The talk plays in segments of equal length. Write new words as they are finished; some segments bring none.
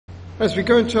As we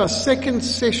go into our second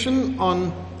session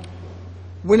on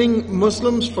winning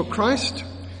Muslims for Christ,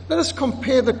 let us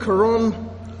compare the Quran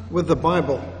with the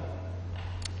Bible.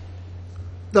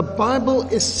 The Bible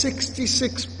is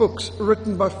 66 books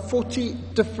written by 40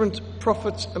 different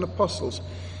prophets and apostles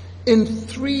in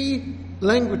 3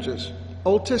 languages: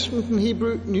 Old Testament in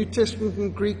Hebrew, New Testament in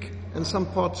Greek, and some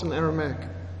parts in Aramaic.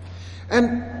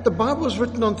 And the Bible is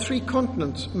written on 3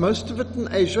 continents, most of it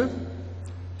in Asia,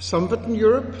 some of it in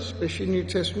Europe, especially New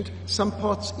Testament, some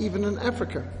parts even in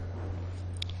Africa.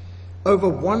 Over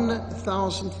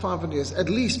 1,500 years, at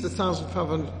least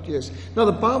 1,500 years. Now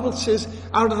the Bible says,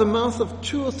 out of the mouth of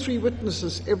 2 or 3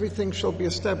 witnesses, everything shall be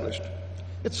established.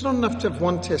 It's not enough to have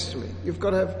one testimony. You've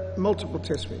got to have multiple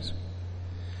testimonies.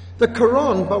 The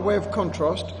Quran, by way of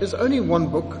contrast, is only one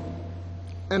book,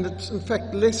 and it's in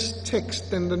fact less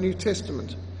text than the New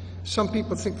Testament. Some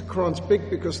people think the Quran's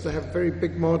big because they have very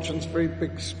big margins, very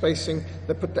big spacing.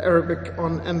 They put the Arabic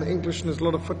on and the English, and there's a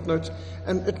lot of footnotes,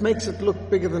 and it makes it look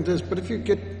bigger than it is. But if you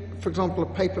get, for example, a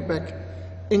paperback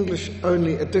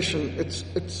English-only edition,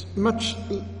 it's much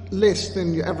less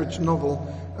than your average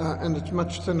novel, and it's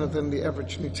much thinner than the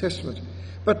average New Testament.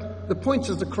 But the point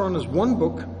is, the Quran is one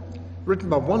book, written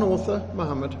by one author,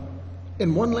 Muhammad,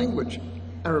 in one language,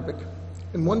 Arabic,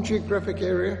 in one geographic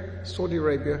area, Saudi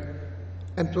Arabia,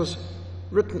 and it was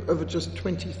written over just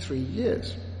 23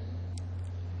 years.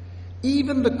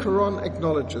 Even the Quran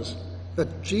acknowledges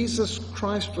that Jesus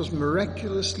Christ was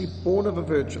miraculously born of a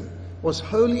virgin, was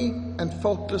holy and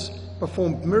faultless,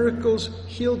 performed miracles,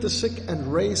 healed the sick,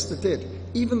 and raised the dead.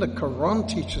 Even the Quran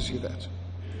teaches you that.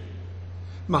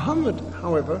 Muhammad,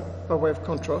 however, by way of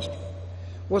contrast,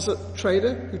 was a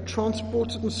trader who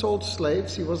transported and sold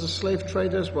slaves. He was a slave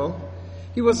trader as well.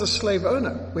 He was a slave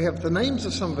owner. We have the names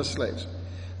of some of his slaves.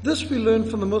 This we learn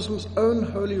from the Muslims' own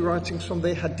holy writings, from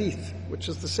their Hadith, which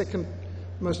is the second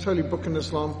most holy book in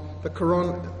Islam, the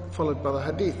Quran followed by the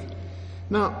Hadith.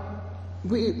 Now,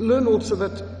 we learn also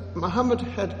that Muhammad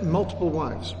had multiple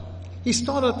wives. He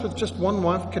started out with just one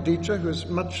wife, Khadija, who is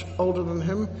much older than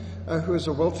him, who is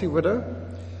a wealthy widow.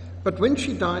 But when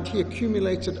she died, he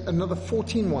accumulated another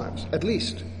 14 wives, at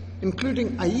least,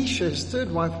 including Aisha, his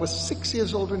third wife, was 6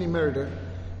 years old when he married her,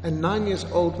 and 9 years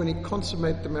old when he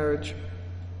consummated the marriage,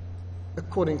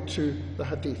 according to the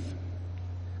Hadith.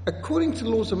 According to the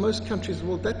laws of most countries of the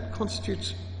world, that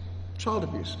constitutes child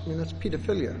abuse. I mean, that's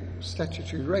paedophilia,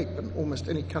 statutory rape in almost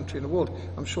any country in the world.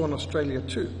 I'm sure in Australia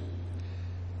too.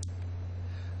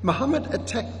 Muhammad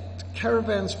attacked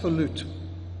caravans for loot,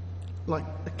 like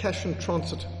a cash and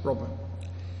transit robber.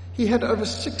 He had over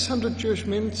 600 Jewish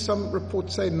men, some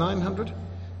reports say 900,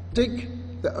 dig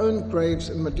their own graves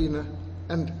in Medina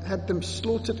and had them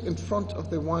slaughtered in front of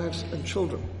their wives and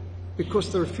children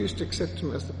because they refused to accept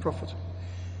him as the prophet.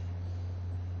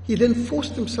 He then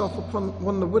forced himself upon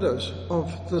one of the widows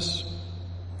of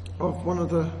one of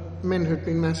the men who had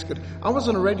been massacred. I was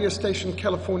on a radio station in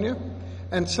California,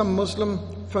 and some Muslim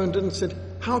phoned in and said,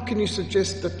 "How can you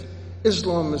suggest that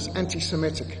Islam is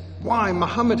anti-Semitic? Why?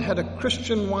 Muhammad had a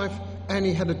Christian wife and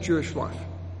he had a Jewish wife."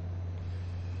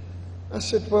 I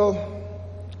said, well,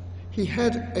 he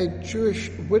had a Jewish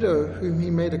widow whom he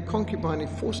made a concubine. He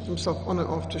forced himself on her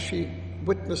after she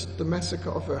witnessed the massacre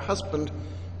of her husband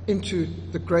into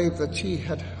the grave that he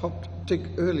had helped dig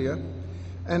earlier.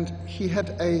 And he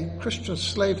had a Christian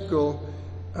slave girl,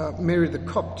 Mary the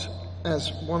Copt,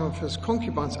 as one of his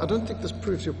concubines. I don't think this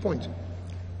proves your point.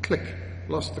 Click.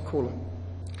 Lost the caller.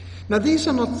 Now, these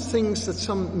are not things that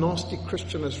some nasty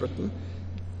Christian has written.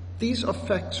 These are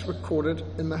facts recorded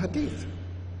in the Hadith.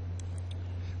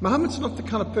 Muhammad's not the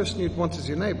kind of person you'd want as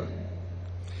your neighbor.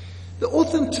 The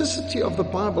authenticity of the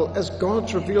Bible as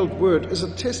God's revealed word is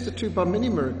attested to by many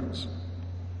miracles,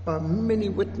 by many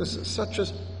witnesses, such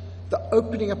as the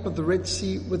opening up of the Red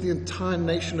Sea with the entire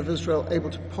nation of Israel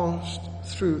able to pass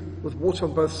through with water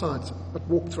on both sides, but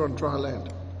walk through on dry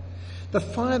land. The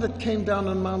fire that came down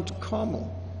on Mount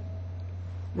Carmel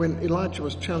when Elijah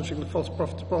was challenging the false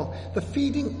prophet Baal. The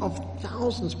feeding of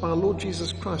thousands by our Lord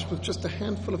Jesus Christ with just a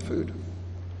handful of food.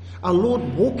 Our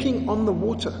Lord walking on the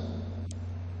water,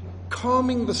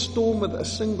 calming the storm with a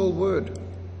single word,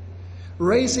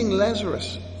 raising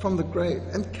Lazarus from the grave,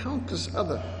 and countless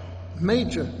other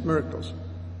major miracles,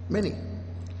 many.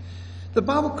 The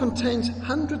Bible contains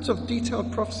hundreds of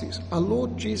detailed prophecies. Our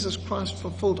Lord Jesus Christ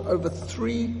fulfilled over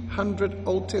 300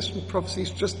 Old Testament prophecies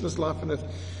just in his life on earth.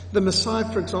 The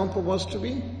Messiah, for example, was to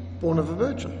be born of a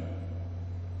virgin,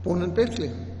 born in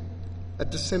Bethlehem, a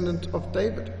descendant of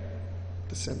David,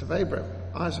 descendant of Abraham,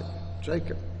 Isaac,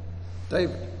 Jacob,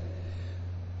 David.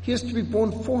 He is to be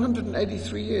born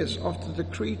 483 years after the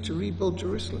decree to rebuild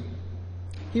Jerusalem.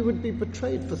 He would be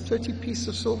betrayed for 30 pieces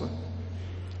of silver.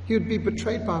 He would be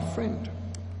betrayed by a friend.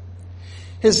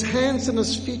 His hands and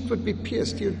his feet would be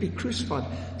pierced. He would be crucified.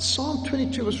 Psalm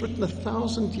 22 was written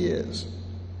 1,000 years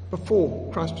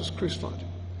before Christ was crucified.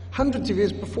 Hundreds of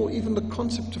years before even the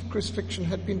concept of crucifixion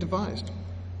had been devised.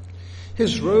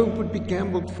 His robe would be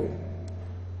gambled for.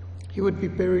 He would be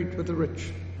buried with the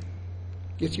rich.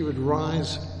 Yet he would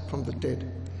rise from the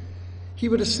dead. He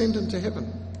would ascend into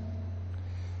heaven.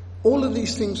 All of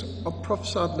these things are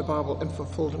prophesied in the Bible and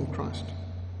fulfilled in Christ.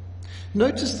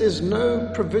 Notice there's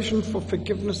no provision for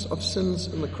forgiveness of sins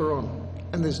in the Quran,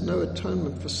 and there's no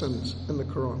atonement for sins in the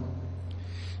Quran.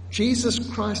 Jesus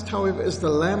Christ, however, is the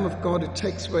Lamb of God who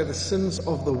takes away the sins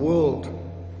of the world.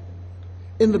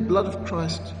 In the blood of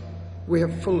Christ, we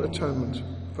have full atonement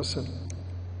for sin.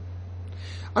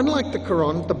 Unlike the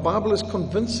Quran, the Bible is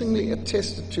convincingly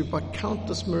attested to by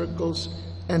countless miracles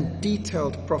and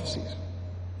detailed prophecies.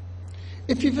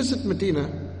 If you visit Medina,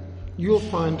 you'll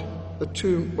find the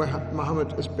tomb where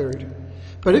Muhammad is buried.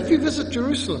 But if you visit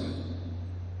Jerusalem,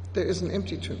 there is an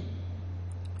empty tomb.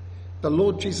 The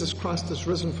Lord Jesus Christ is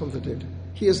risen from the dead.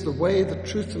 He is the way, the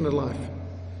truth, and the life.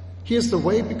 He is the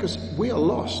way because we are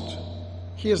lost.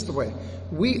 He is the way.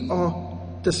 We are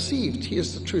deceived. He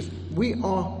is the truth. We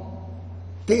are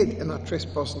dead in our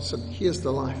trespass and sin. He is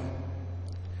the life.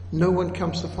 No one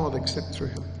comes to the Father except through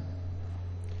him.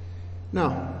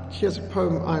 Now, here's a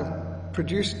poem I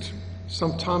produced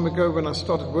some time ago when I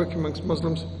started working amongst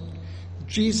Muslims.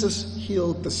 Jesus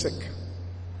healed the sick.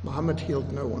 Muhammad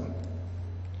healed no one.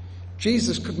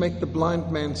 Jesus could make the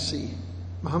blind man see.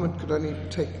 Muhammad could only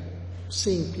take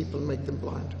seeing people and make them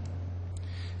blind.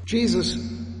 Jesus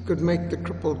could make the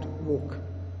crippled walk.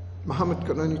 Muhammad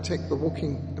could only take the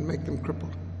walking and make them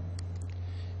crippled.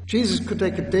 Jesus could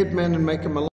take a dead man and make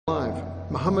him alive.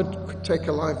 Muhammad could take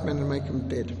a live man and make him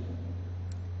dead.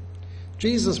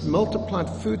 Jesus multiplied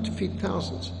food to feed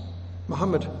thousands.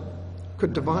 Muhammad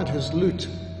could divide his loot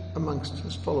amongst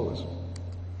his followers.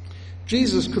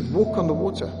 Jesus could walk on the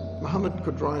water. Muhammad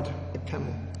could ride a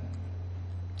camel.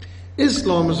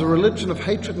 Islam is a religion of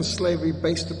hatred and slavery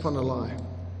based upon a lie.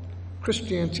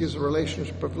 Christianity is a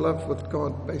relationship of love with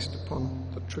God based upon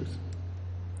the truth.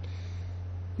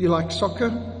 You like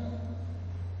soccer,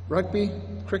 rugby,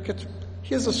 cricket?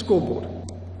 Here's a scoreboard.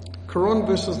 Quran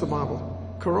versus the Bible.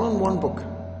 Quran 1 book,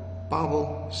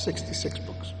 Bible 66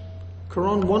 books.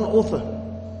 Quran 1 author,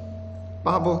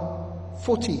 Bible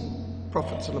 40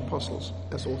 prophets and apostles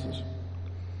as authors.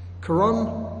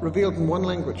 Quran revealed in 1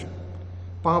 language,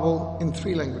 Bible in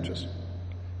 3 languages.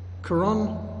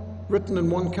 Quran written in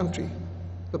 1 country,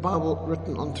 the Bible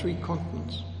written on 3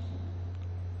 continents.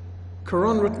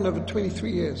 Quran written over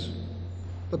 23 years,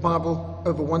 the Bible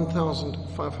over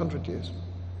 1,500 years.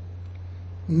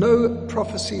 No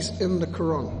prophecies in the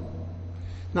Quran.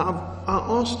 Now, I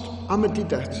asked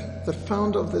Ahmadiyyat, the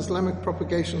founder of the Islamic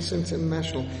Propagation Center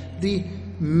International, the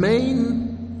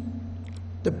main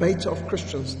debater of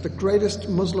Christians, the greatest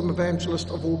Muslim evangelist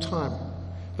of all time,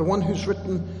 the one who's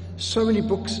written so many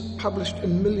books, published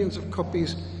in millions of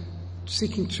copies,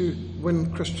 seeking to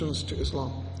win Christians to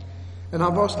Islam. And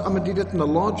I've asked Ahmadiyyat in the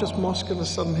largest mosque in the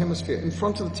Southern Hemisphere, in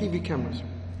front of the TV cameras,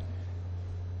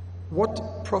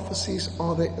 what prophecies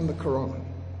are there in the Quran?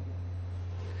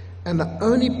 And the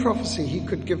only prophecy he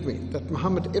could give me that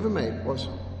Muhammad ever made was,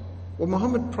 well,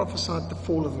 Muhammad prophesied the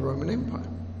fall of the Roman Empire.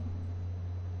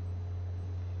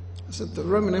 I said, the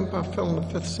Roman Empire fell in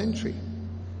the 5th century.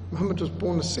 Muhammad was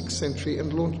born in the 6th century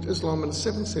and launched Islam in the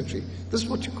 7th century. This is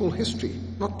what you call history,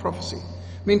 not prophecy.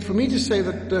 I mean, for me to say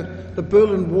that the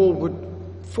Berlin Wall would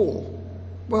fall,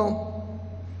 well,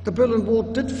 the Berlin Wall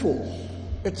did fall.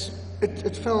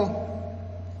 It fell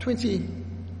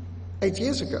 28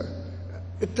 years ago.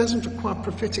 It doesn't require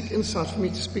prophetic insight for me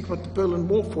to speak about the Berlin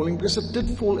Wall falling, because it did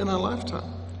fall in our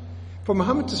lifetime. For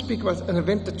Muhammad to speak about an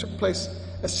event that took place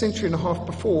a century and a half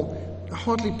before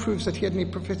hardly proves that he had any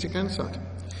prophetic insight.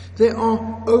 There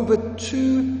are over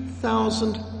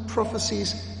 2,000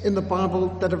 prophecies in the Bible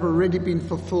that have already been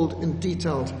fulfilled in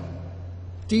detailed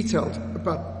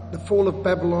about the fall of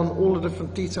Babylon, all the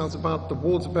different details about the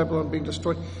walls of Babylon being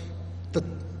destroyed, the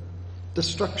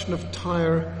destruction of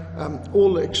Tyre,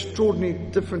 all the extraordinary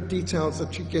different details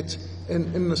that you get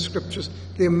in the scriptures.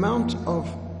 The amount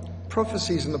of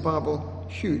prophecies in the Bible,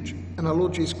 huge, and our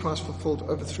Lord Jesus Christ fulfilled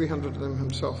over 300 of them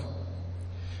himself.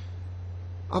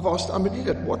 I've asked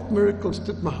Ahmadiyyat, what miracles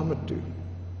did Muhammad do?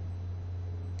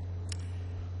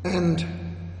 And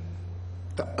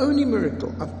the only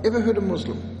miracle I've ever heard a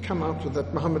Muslim come out with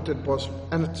that Muhammad did was,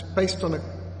 and it's based on a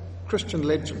Christian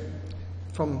legend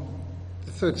from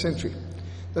the 3rd century,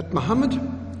 that Muhammad,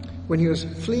 when he was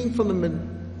fleeing from the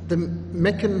the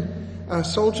Meccan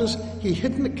soldiers, he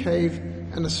hid in a cave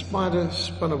and a spider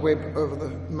spun a web over the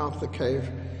mouth of the cave,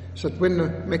 so that when the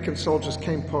Meccan soldiers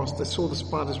came past, they saw the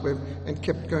spider's web and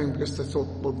kept going because they thought,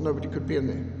 well, nobody could be in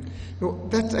there. Now,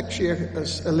 that's actually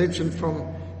a legend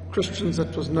from Christians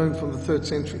that was known from the 3rd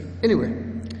century. Anyway,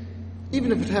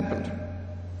 even if it happened,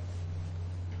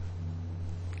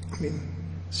 I mean,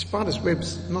 spider's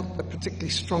web's not a particularly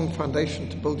strong foundation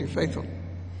to build your faith on.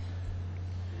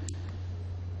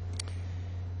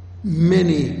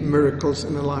 Many miracles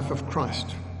in the life of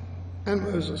Christ and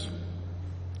Moses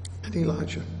and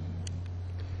Elijah.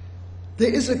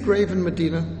 There is a grave in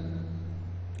Medina,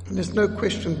 and there's no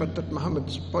question but that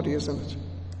Muhammad's body is in it.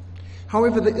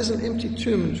 However, there is an empty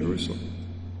tomb in Jerusalem.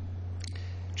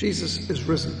 Jesus is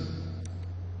risen.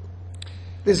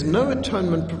 There's no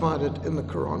atonement provided in the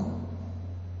Quran.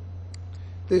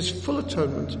 There's full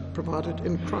atonement provided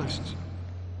in Christ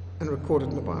and recorded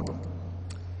in the Bible.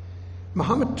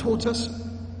 Muhammad taught us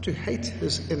to hate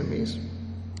his enemies,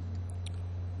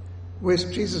 whereas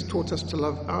Jesus taught us to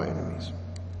love our enemies.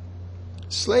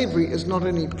 Slavery is not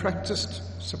only practiced,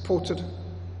 supported,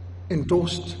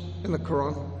 endorsed in the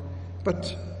Quran,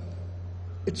 but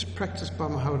it's practiced by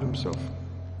Muhammad himself.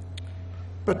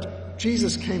 But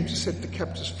Jesus came to set the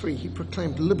captives free. He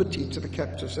proclaimed liberty to the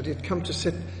captives, that he had come to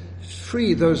set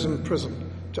free those in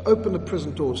prison, to open the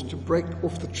prison doors, to break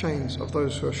off the chains of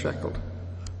those who are shackled.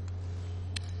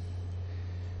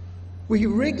 We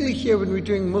regularly hear when we're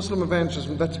doing Muslim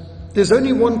evangelism that there's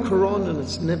only one Quran and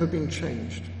it's never been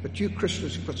changed. But you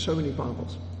Christians, you've got so many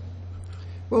Bibles.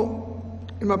 Well,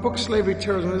 in my book, Slavery,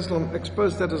 Terrorism, and Islam, I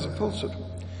exposed that as a falsehood.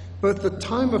 Both the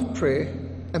time of prayer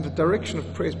and the direction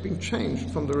of prayer has been changed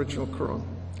from the original Quran.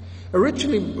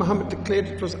 Originally, Muhammad declared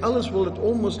it was Allah's will that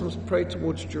all Muslims pray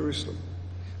towards Jerusalem.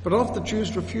 But after the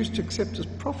Jews refused to accept his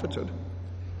prophethood,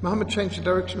 Muhammad changed the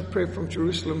direction of prayer from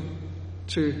Jerusalem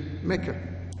to Mecca.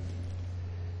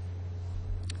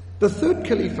 The third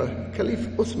Caliph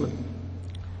Uthman,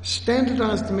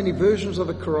 standardized the many versions of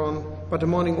the Quran by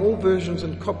demanding all versions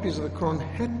and copies of the Quran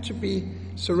had to be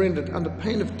surrendered under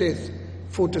pain of death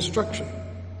for destruction.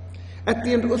 At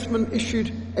the end, Uthman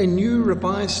issued a new,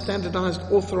 revised, standardized,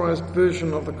 authorized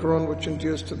version of the Quran which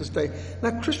endures to this day.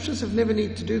 Now, Christians have never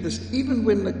needed to do this, even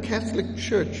when the Catholic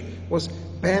Church was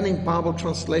banning Bible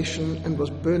translation and was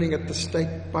burning at the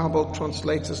stake Bible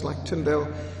translators like Tyndale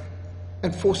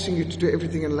and forcing you to do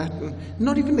everything in Latin.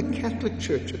 Not even the Catholic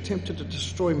Church attempted to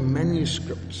destroy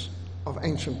manuscripts of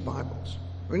ancient Bibles.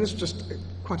 I mean, it's just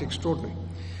quite extraordinary.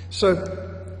 So,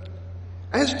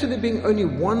 as to there being only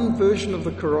one version of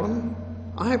the Quran,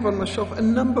 I have on my shelf a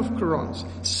number of Qurans,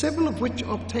 several of which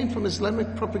are obtained from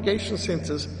Islamic propagation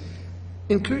centers,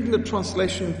 including the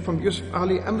translation from Yusuf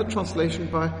Ali and the translation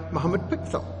by Muhammad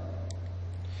Pickthall.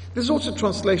 There's also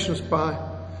translations by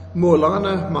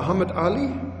Maulana Muhammad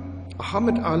Ali,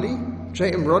 Ahmad Ali,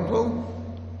 J.M. Rodwell,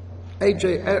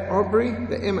 A.J. Arbery,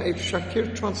 the M.H.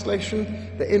 Shakir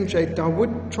translation, the M.J.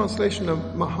 Dawood translation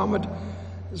of Muhammad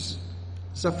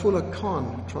Zafullah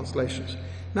Khan translations.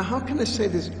 Now, how can they say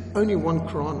there's only one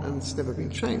Quran and it's never been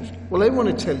changed? Well, they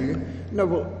want to tell you, no,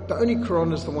 well, the only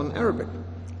Quran is the one in Arabic.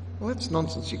 Well, that's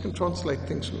nonsense. You can translate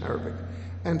things from Arabic.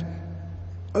 And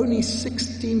only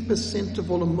 16% of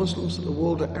all the Muslims in the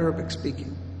world are Arabic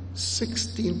speaking.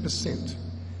 16%.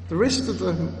 The rest of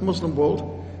the Muslim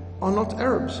world are not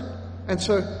Arabs. And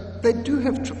so they do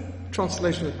have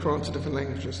translation of the Quran to different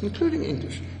languages, including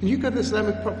English. And you go to the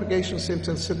Islamic Propagation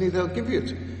Center in Sydney, they'll give you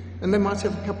it. And they might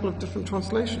have a couple of different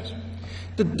translations.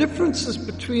 The differences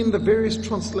between the various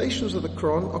translations of the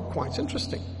Quran are quite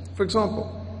interesting. For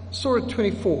example, Surah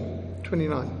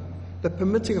 24:29, the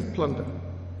permitting of plunder.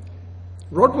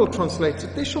 Rodwell translates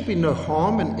it, there shall be no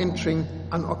harm in entering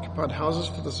unoccupied houses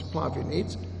for the supply of your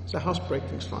needs. So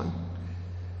housebreaking is fine.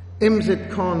 M.Z.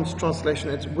 Khan's translation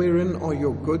adds, wherein are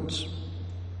your goods?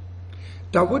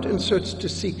 Dawood inserts to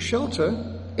seek shelter.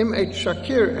 M.H.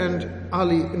 Shakir and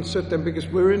Ali insert the ambiguous,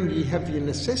 wherein ye have your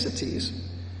necessities.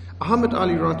 Ahmad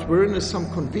Ali writes, wherein is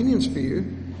some convenience for you.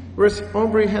 Whereas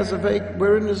Arbery has a vague,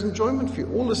 wherein is enjoyment for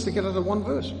you. All this together in one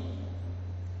verse.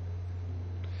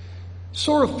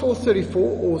 Surah 4:34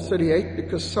 or 38,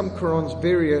 because some Qurans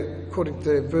vary according to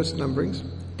their verse numberings.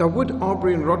 Dawood,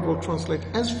 Arbery and Rodwell translate,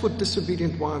 as for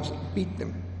disobedient wives, beat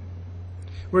them.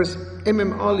 Whereas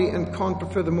M.M. Ali and Khan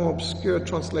prefer the more obscure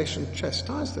translation,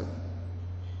 chastise them.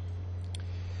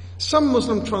 Some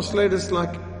Muslim translators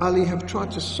like Ali have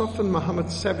tried to soften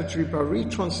Muhammad's savagery by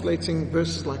retranslating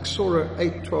verses like Surah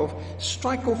 8:12,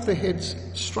 strike off their heads,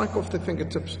 strike off their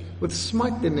fingertips, with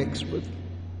smite their necks with,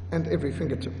 and every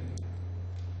fingertip.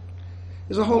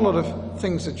 There's a whole lot of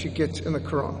things that you get in the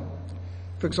Quran.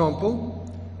 For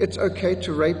example, it's okay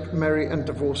to rape, marry, and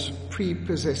divorce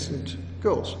prepubescent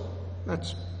girls.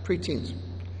 That's preteens.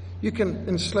 You can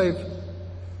enslave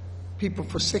people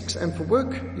for sex and for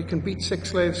work. You can beat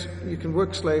sex slaves, you can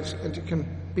work slaves, and you can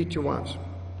beat your wives.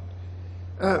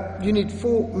 You need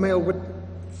four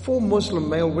Muslim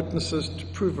male witnesses to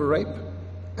prove a rape,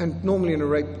 and normally in a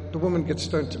rape, the woman gets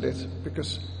stoned to death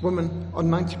because women are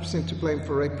 90% to blame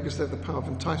for rape because they have the power of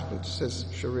enticement, says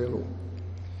Sharia law.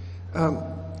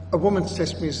 A woman's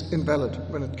testimony is invalid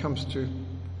when it comes to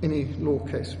any law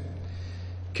case.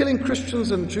 Killing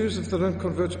Christians and Jews if they don't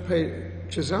convert to pay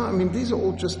jizya, I mean, these are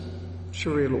all just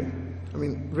Sharia law. I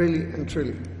mean, really and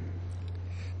truly.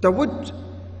 Dawood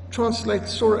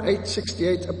translates Surah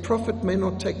 8:68, a prophet may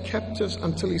not take captives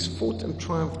until he's fought and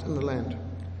triumphed in the land.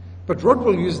 But Rod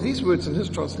will use these words in his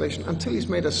translation, until he's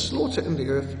made a slaughter in the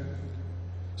earth.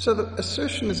 So the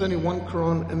assertion is only one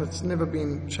Quran and it's never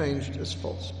been changed as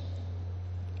false.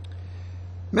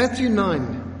 Matthew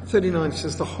 9:39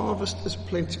 says, the harvest is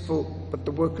plentiful, but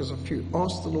the workers are few.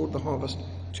 Ask the Lord of the harvest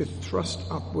to thrust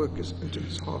out workers into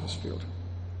his harvest field.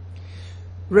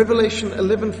 Revelation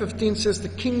 11:15 says, the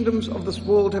kingdoms of this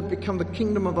world have become the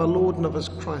kingdom of our Lord and of his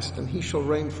Christ, and he shall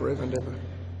reign forever and ever.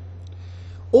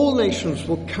 All nations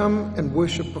will come and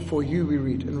worship before you, we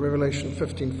read in Revelation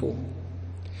 15:4.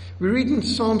 We read in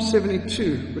Psalm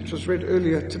 72, which was read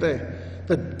earlier today,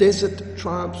 the desert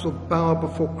tribes will bow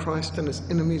before Christ and his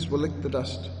enemies will lick the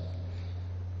dust.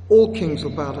 All kings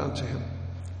will bow down to him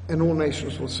and all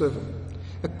nations will serve him.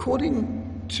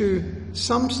 According to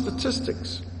some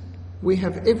statistics, we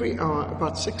have every hour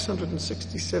about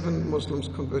 667 Muslims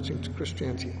converting to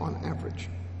Christianity on average.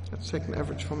 Let's take an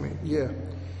average from a year.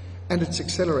 And it's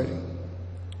accelerating.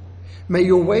 May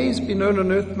your ways be known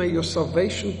on earth, may your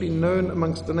salvation be known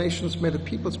amongst the nations, may the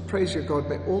peoples praise you, God,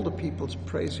 may all the peoples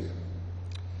praise you.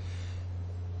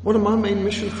 One of my main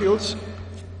mission fields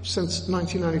since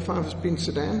 1995 has been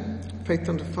Sudan. Faith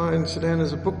Under Fire in Sudan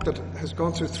is a book that has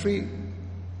gone through 3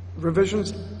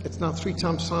 revisions. It's now 3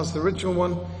 times the size of the original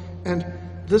one. And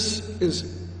this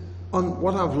is on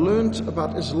what I've learned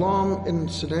about Islam in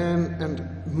Sudan and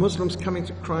Muslims coming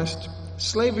to Christ.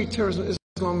 Slavery, Terrorism,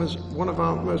 Islam is one of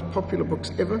our most popular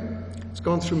books ever. It's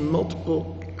gone through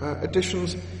multiple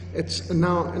editions. It's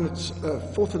now in its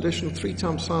 4th edition, 3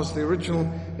 times the size of the original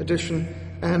edition.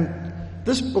 And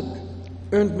this book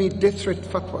earned me death threat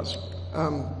fatwas.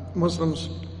 Muslims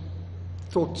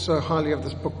thought so highly of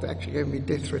this book, they actually gave me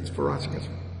death threats for writing it.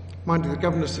 Mind you, the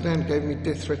governor of Sudan gave me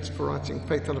death threats for writing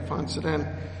Faith Under Fire in Sudan.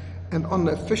 And on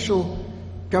the official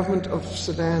Government of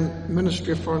Sudan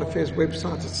Ministry of Foreign Affairs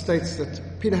website, it states that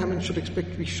Peter Hammond should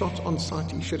expect to be shot on sight.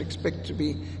 He should expect to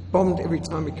be bombed every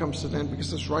time he comes to Sudan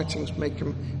because his writings make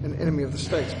him an enemy of the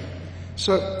state.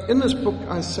 So in this book,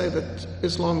 I say that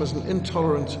Islam is an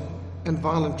intolerant and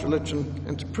violent religion,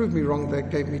 and to prove me wrong, they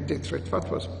gave me death threat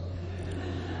fatwas.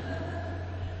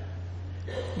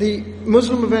 The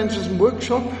Muslim Evangelism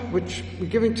Workshop, which we're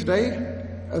giving today,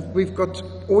 we've got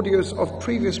audios of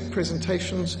previous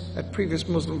presentations at previous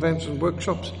Muslim Evangelism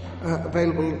Workshops,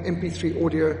 available in MP3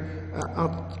 audio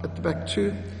out at the back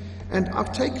too. And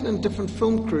I've taken in different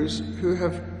film crews who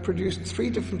have produced 3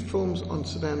 different films on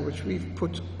Sudan, which we've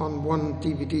put on one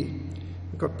DVD.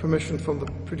 We've got permission from the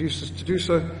producers to do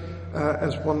so,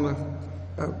 as one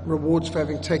rewards for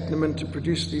having taken them in to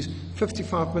produce these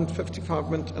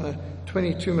 55-minute, and a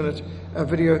 22-minute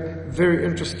video. Very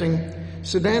interesting.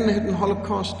 Sudan, the Hidden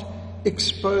Holocaust,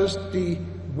 exposed the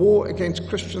war against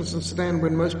Christians in Sudan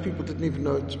when most people didn't even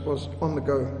know it was on the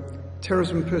go.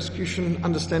 Terrorism and Persecution,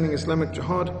 Understanding Islamic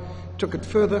Jihad, took it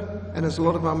further and has a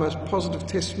lot of our most positive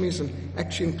testimonies and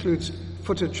actually includes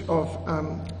footage of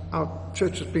our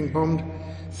churches being bombed.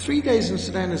 3 Days in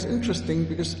Sudan is interesting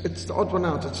because it's the odd one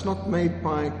out. It's not made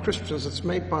by Christians, it's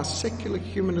made by a secular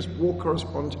humanist war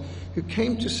correspondent who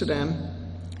came to Sudan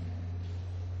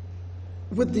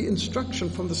with the instruction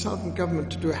from the Southern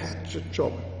government to do a hatchet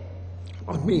job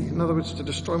on me, in other words, to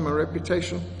destroy my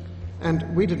reputation.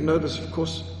 And we didn't know this, of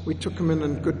course. We took him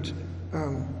in good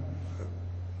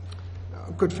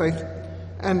faith.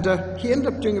 And he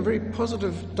ended up doing a very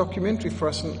positive documentary for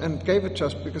us and gave it to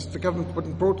us because the government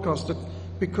wouldn't broadcast it,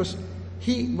 because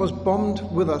he was bombed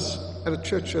with us at a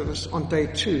church service on day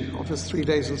 2 of his 3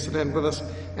 days in Sudan with us.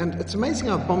 And it's amazing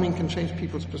how bombing can change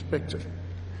people's perspective.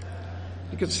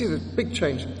 You can see the big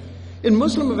change. In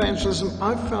Muslim evangelism,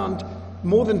 I've found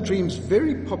More Than Dreams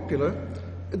very popular.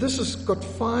 This has got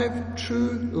 5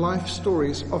 true life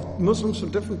stories of Muslims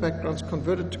from different backgrounds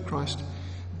converted to Christ.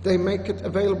 They make it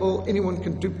available. Anyone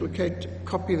can duplicate,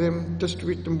 copy them,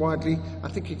 distribute them widely. I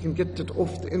think you can get it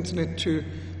off the internet too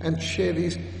and share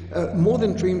these. More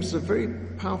Than Dreams is a very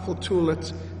powerful tool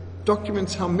that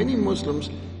documents how many Muslims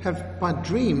have, by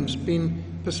dreams, been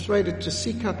persuaded to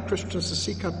seek out Christians, to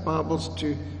seek out Bibles,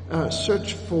 to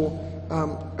search for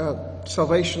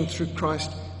salvation through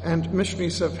Christ. And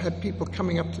missionaries have had people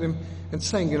coming up to them and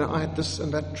saying, I had this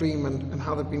and that dream, and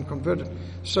how they've been converted.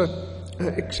 So,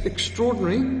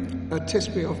 extraordinary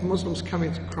testimony of Muslims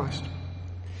coming to Christ.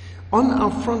 On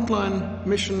our Frontline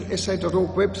Mission SA.org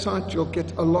website, you'll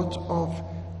get a lot of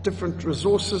different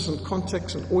resources and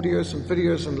contacts and audios and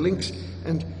videos and links.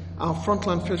 And our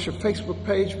Frontline Fellowship Facebook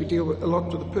page, we deal a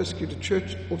lot with the persecuted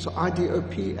church. Also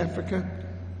IDOP Africa,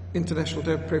 International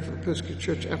Day of Prayer for the Persecuted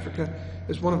Church Africa,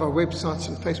 is one of our websites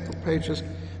and Facebook pages,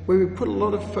 where we put a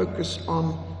lot of focus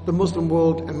on the Muslim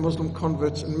world and Muslim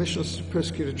converts and missions to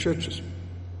persecuted churches.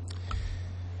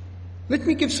 Let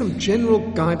me give some general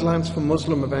guidelines for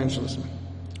Muslim evangelism.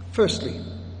 Firstly,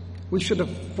 we should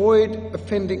avoid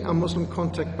offending our Muslim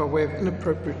contact by way of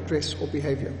inappropriate dress or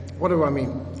behavior. What do I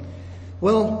mean?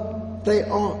 Well, they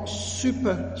are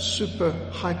super,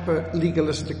 hyper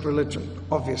legalistic religion,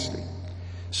 obviously.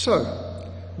 So,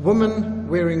 women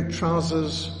wearing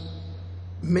trousers,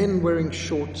 men wearing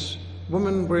shorts,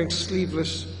 women wearing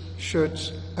sleeveless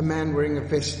shirts, a man wearing a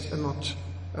vest and not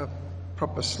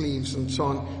proper sleeves and so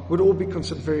on, would all be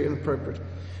considered very inappropriate.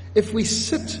 If we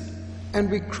sit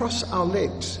and we cross our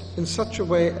legs in such a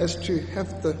way as to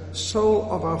have the sole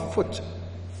of our foot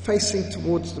facing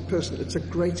towards the person, it's a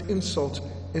great insult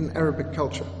in Arabic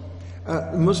culture.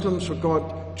 Muslims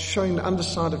regard showing the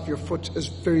underside of your foot as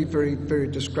very, very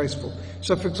disgraceful.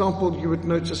 So, for example, you would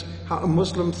notice how a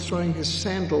Muslim throwing his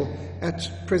sandal at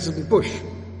President Bush,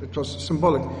 it was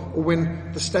symbolic, or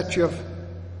when the statue of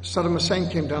Saddam Hussein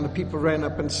came down, the people ran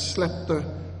up and slapped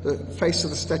the face of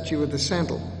the statue with the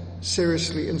sandal,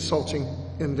 seriously insulting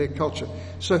in their culture.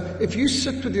 So if you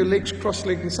sit with your legs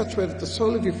cross-legged in such a way that the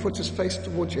sole of your foot is faced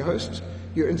towards your hosts,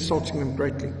 you're insulting them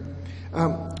greatly.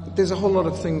 There's a whole lot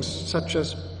of things, such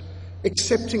as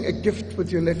accepting a gift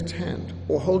with your left hand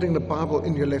or holding the Bible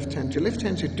in your left hand. Your left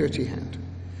hand's your dirty hand.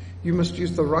 You must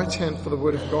use the right hand for the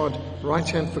Word of God, right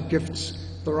hand for gifts,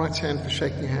 the right hand for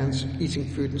shaking hands, eating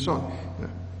food, and so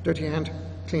on. Dirty hand,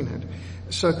 clean hand.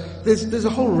 So there's a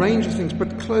whole range of things,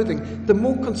 but clothing, the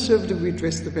more conservative we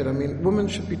dress, the better. I mean, women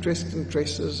should be dressed in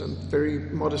dresses and very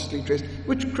modestly dressed,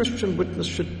 which Christian witness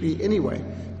should be anyway,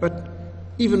 but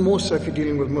even more so if you're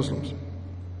dealing with Muslims.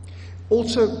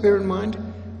 Also, bear in mind,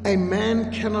 a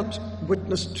man cannot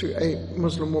witness to a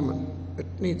Muslim woman. It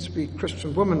needs to be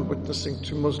Christian woman witnessing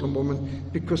to Muslim woman,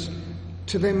 because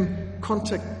to them,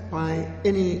 contact by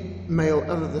any male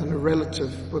other than a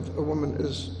relative with a woman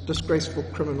is disgraceful,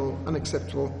 criminal,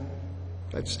 unacceptable.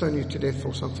 They'd stone you to death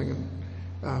or something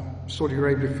in Saudi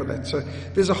Arabia for that. So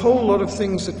there's a whole lot of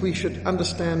things that we should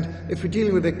understand if we're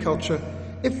dealing with their culture.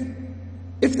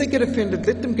 If they get offended,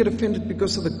 let them get offended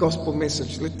because of the gospel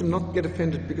message. Let them not get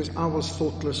offended because I was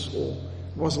thoughtless or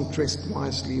wasn't dressed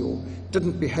wisely or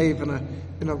didn't behave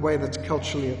in a way that's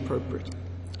culturally appropriate.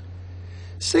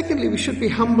 Secondly, we should be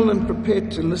humble and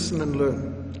prepared to listen and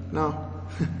learn. Now,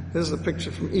 here's a picture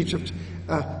from Egypt.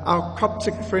 Our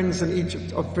Coptic friends in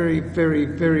Egypt are very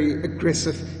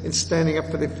aggressive in standing up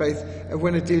for their faith. And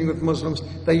when they're dealing with Muslims,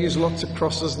 they use lots of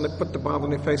crosses and they put the Bible in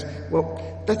their face.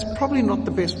 Well, that's probably not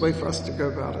the best way for us to go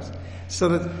about it. So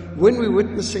that when we're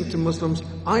witnessing to Muslims,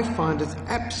 I find it's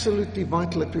absolutely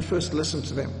vital that we first listen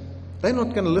to them. They're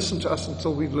not going to listen to us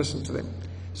until we've listened to them.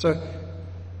 So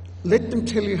let them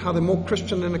tell you how they're more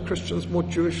Christian than the Christians, more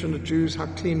Jewish than the Jews, how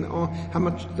clean they are, how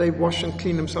much they wash and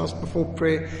clean themselves before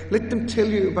prayer. Let them tell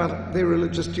you about their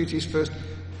religious duties first,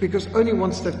 because only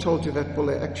once they've told you that will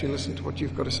they actually listen to what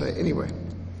you've got to say anyway.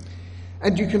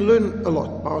 And you can learn a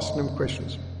lot by asking them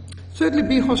questions. Thirdly,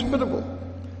 be hospitable.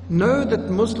 Know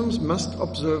that Muslims must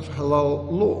observe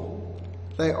halal law.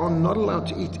 They are not allowed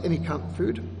to eat any kind of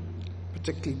food,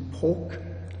 particularly pork.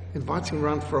 Inviting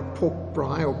around for a pork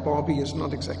braai or barbie is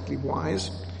not exactly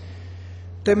wise.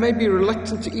 They may be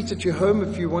reluctant to eat at your home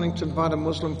if you're wanting to invite a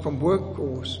Muslim from work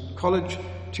or college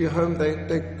to your home.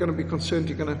 They're going to be concerned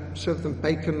you're going to serve them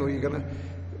bacon or you're going to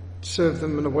serve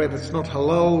them in a way that's not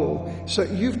halal. So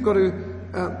you've got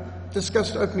to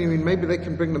discuss it openly. I mean, maybe they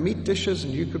can bring the meat dishes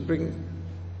and you can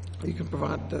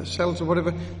provide salads or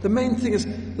whatever. The main thing is,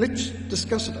 let's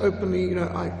discuss it openly.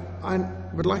 I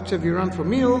would like to have you around for a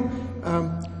meal.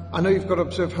 I know you've got to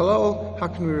observe halal. How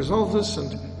can we resolve this?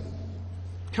 And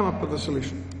come up with a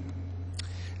solution.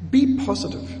 Be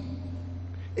positive.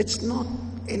 It's not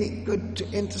any good to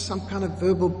enter some kind of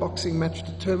verbal boxing match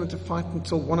determined to fight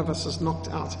until one of us is knocked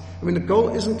out. I mean, the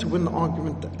goal isn't to win the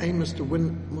argument. The aim is to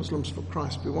win Muslims for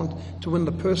Christ. We want to win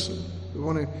the person. We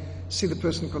want to see the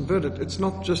person converted. It's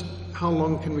not just how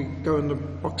long can we go in the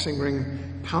boxing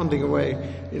ring pounding away.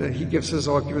 He gives his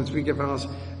arguments, we give ours.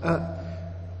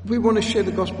 We want to share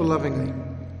the gospel lovingly.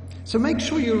 So make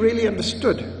sure you're really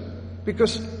understood,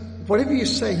 because whatever you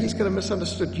say, he's going to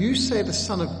misunderstood. You say the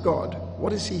Son of God.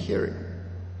 What is he hearing?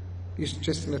 You're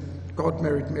suggesting that God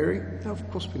married Mary? No, of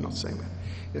course we're not saying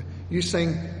that. You're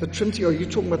saying the Trinity. Are you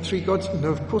talking about three gods? No,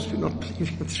 of course we're not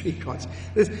believing in three gods.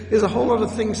 There's a whole lot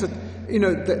of things that,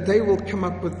 that they will come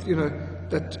up with,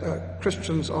 that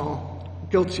Christians are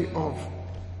guilty of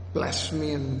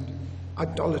blasphemy and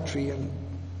idolatry and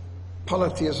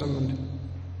polytheism. And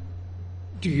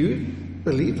do you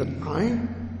believe that I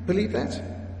believe that?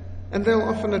 And they'll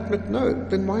often admit, no.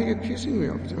 Then why are you accusing me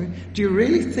of it? Do you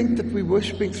really think that we're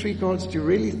worshipping three gods? Do you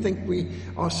really think we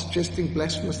are suggesting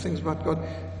blasphemous things about God?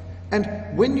 And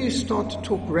when you start to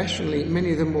talk rationally,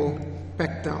 many of them will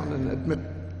back down and admit,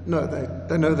 no,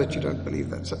 they know that you don't believe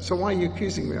that. So why are you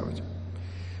accusing me of it?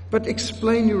 But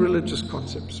explain your religious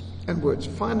concepts and words.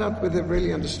 Find out whether they've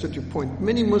really understood your point.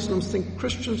 Many Muslims think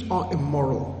Christians are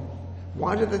immoral.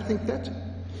 Why do they think that?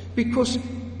 Because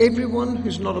everyone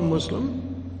who's not a Muslim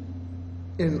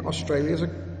in Australia is a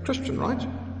Christian, right?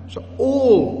 So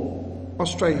all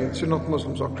Australians who are not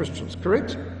Muslims are Christians,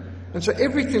 correct? And so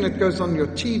everything that goes on your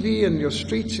TV and your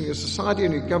streets and your society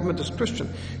and your government is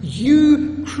Christian.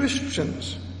 You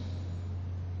Christians.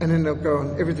 And then they'll go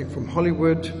on everything from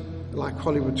Hollywood, like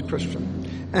Hollywood's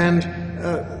Christian, and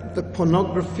the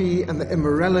pornography and the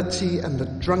immorality and the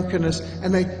drunkenness.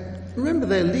 And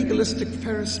they're legalistic,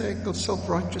 pharisaical,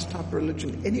 self-righteous type of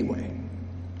religion anyway.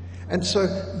 And so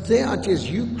their idea is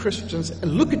you Christians,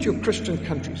 and look at your Christian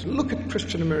countries, look at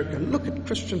Christian America, look at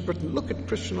Christian Britain, look at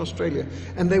Christian Australia,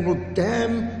 and they will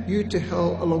damn you to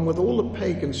hell along with all the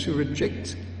pagans who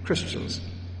reject Christians.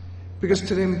 Because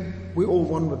to them, we're all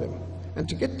one with them. And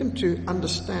to get them to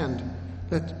understand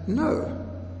that, no,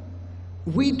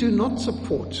 we do not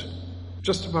support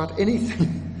just about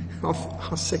anything of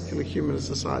our secular humanist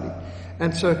society.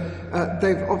 And so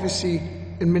they've obviously,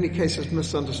 in many cases,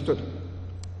 misunderstood.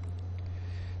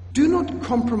 Do not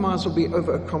compromise or be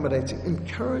over-accommodating.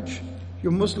 Encourage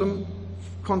your Muslim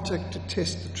contact to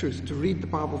test the truth, to read the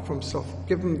Bible for himself.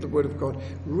 Give him the Word of God.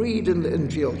 Read in the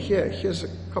Injil. Here's a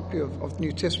copy of the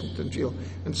New Testament Injil,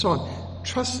 and so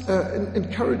on.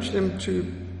 Encourage them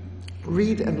to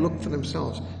read and look for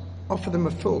themselves. Offer them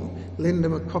a film. Lend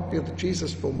them a copy of the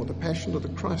Jesus film or the Passion of the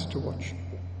Christ to watch.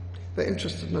 They're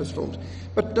interested in those films.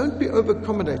 But don't be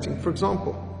over-accommodating. For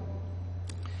example,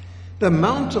 the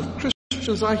amount of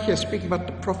Christians I hear speaking about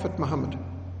the Prophet Muhammad.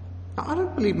 Now, I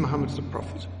don't believe Muhammad's a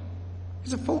prophet.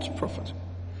 He's a false prophet.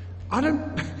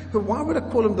 Why would I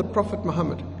call him the Prophet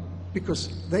Muhammad?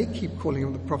 Because they keep calling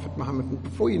him the Prophet Muhammad. And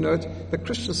before you know it, the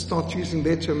Christians start using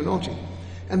their terminology.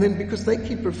 And then because they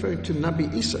keep referring to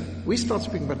Nabi Isa, we start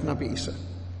speaking about Nabi Isa.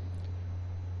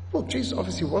 Well, Jesus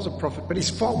obviously was a prophet, but he's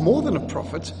far more than a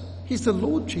prophet. He's the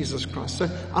Lord Jesus Christ. So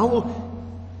I will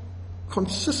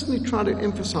consistently try to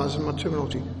emphasize in my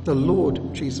terminology the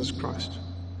Lord Jesus Christ.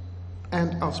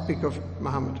 And I'll speak of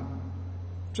Muhammad.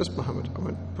 Just Muhammad. I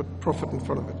won't put prophet in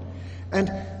front of it. And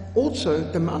also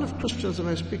the amount of Christians that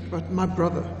I speak about, my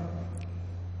brother.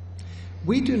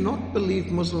 We do not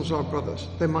believe Muslims are brothers.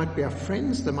 They might be our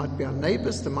friends, they might be our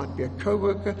neighbors, they might be a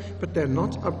co-worker, but they're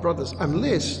not our brothers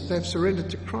unless they've surrendered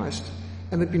to Christ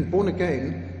and they've been born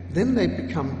again. Then they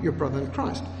become your brother in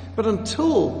Christ. But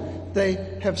until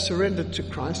they have surrendered to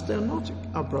Christ, they are not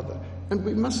our brother. And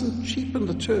we mustn't cheapen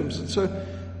the terms. And so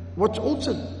what's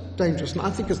also dangerous, and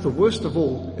I think is the worst of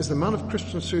all, is the amount of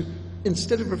Christians who,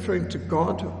 instead of referring to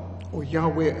God or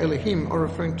Yahweh Elohim, are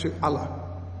referring to Allah.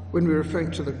 When we're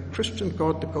referring to the Christian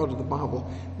God, the God of the Bible.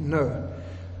 No.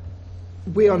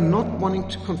 We are not wanting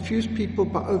to confuse people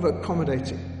by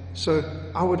over-accommodating. So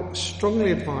I would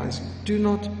strongly advise, do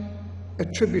not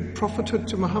attribute prophethood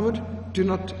to Muhammad. Do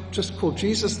not just call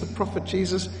Jesus the prophet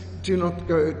Jesus. Do not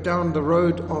go down the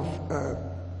road of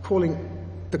calling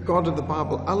the God of the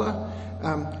Bible Allah.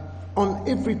 On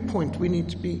every point, we need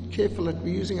to be careful that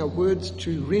we're using our words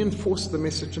to reinforce the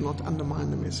message and not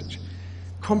undermine the message.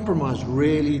 Compromise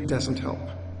really doesn't help.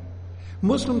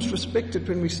 Muslims respect it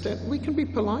when we stand. We can be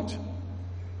polite,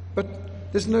 but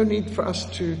there's no need for us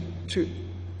to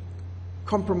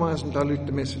compromise and dilute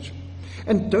the message.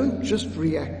 And don't just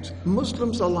react.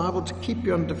 Muslims are liable to keep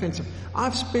you on the defensive.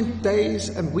 I've spent days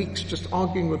and weeks just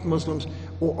arguing with Muslims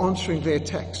or answering their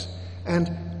attacks.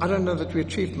 And I don't know that we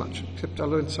achieved much, except I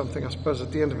learned something, I suppose,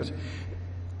 at the end of it.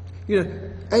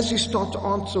 as you start to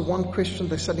answer one question,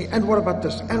 they suddenly, and what about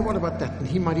this, and what about that? And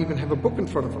he might even have a book in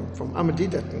front of him from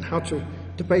Ahmadiyya and how to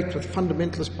debate with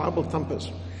fundamentalist Bible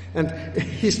thumpers. And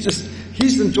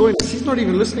he's enjoying this. He's not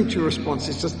even listening to your response.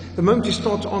 It's just the moment you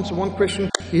start to answer one question,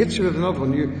 he hits you with another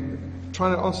one. You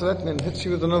try to answer that and then hits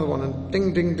you with another one, and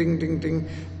ding, ding, ding, ding, ding,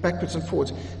 backwards and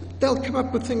forwards. They'll come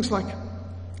up with things like,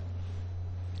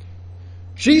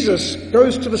 Jesus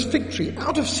goes to this fig tree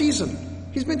out of season.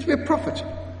 He's meant to be a prophet.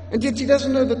 And yet he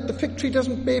doesn't know that the fig tree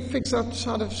doesn't bear figs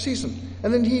outside of season.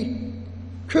 And then he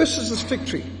curses this fig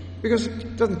tree because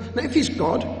it doesn't. Now, if he's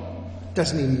God,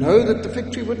 doesn't he know that the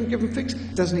fig tree wouldn't give him figs?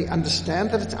 Doesn't he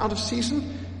understand that it's out of season?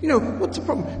 What's the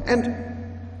problem?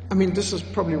 And, this is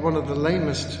probably one of the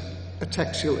lamest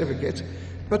attacks you'll ever get.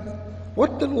 But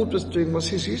what the Lord was doing was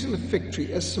he's using the fig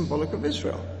tree as symbolic of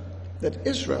Israel. That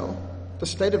Israel, the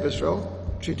state of Israel,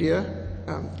 Judea,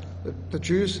 the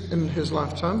Jews in his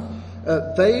lifetime,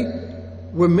 they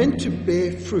were meant to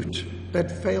bear fruit.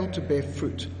 They'd failed to bear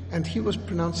fruit. And he was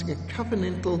pronouncing a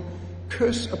covenantal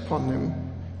curse upon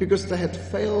them because they had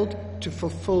failed to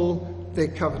fulfill their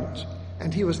covenant.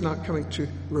 And he was now coming to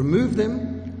remove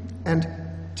them and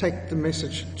take the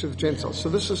message to the Gentiles. So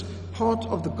this is part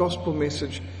of the gospel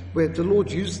message where the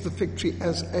Lord uses the fig tree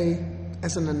as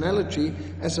an analogy,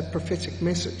 as a prophetic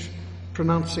message,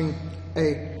 pronouncing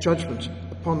a judgment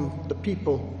upon the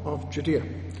people of Judea.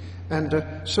 And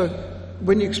so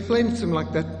when you explain it to them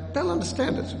like that, they'll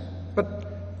understand it.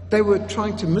 But they were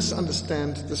trying to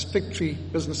misunderstand this fig tree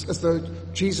business as though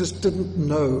Jesus didn't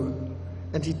know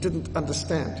and he didn't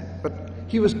understand. But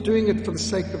he was doing it for the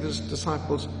sake of his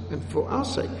disciples and for our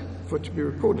sake, for it to be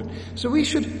recorded. So we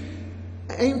should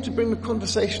aim to bring the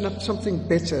conversation up to something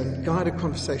better and guide a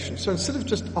conversation. So instead of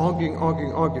just arguing.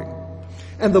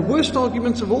 And the worst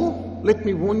arguments of all, let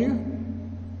me warn you,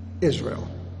 Israel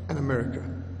and America.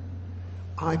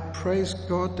 I praise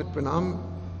God that when I'm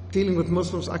dealing with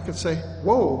Muslims, I can say,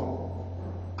 whoa,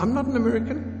 I'm not an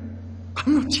American.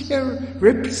 I'm not here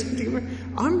representing America.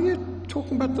 I'm here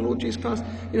talking about the Lord Jesus Christ.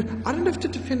 I don't have to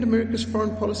defend America's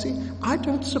foreign policy. I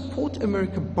don't support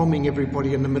America bombing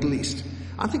everybody in the Middle East.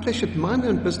 I think they should mind their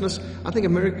own business. I think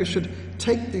America should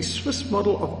take the Swiss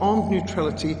model of armed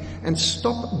neutrality and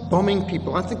stop bombing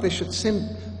people. I think they should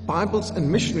send Bibles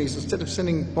and missionaries instead of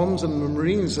sending bombs and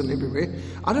Marines and everywhere.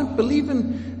 I don't believe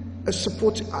in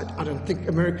support. I don't think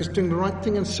America's doing the right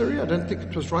thing in Syria. I don't think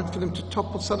it was right for them to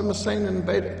topple Saddam Hussein and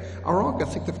invade Iraq. I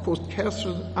think they've caused chaos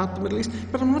throughout the Middle East.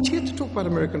 But I'm not here to talk about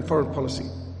American foreign policy.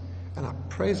 And I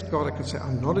praise God I can say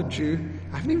I'm not a Jew.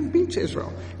 I haven't even been to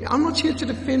Israel. I'm not here to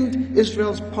defend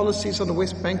Israel's policies on the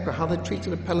West Bank or how they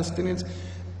treated the Palestinians.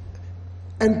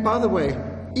 And by the way,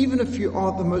 even if you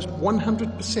are the most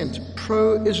 100%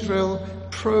 pro-Israel,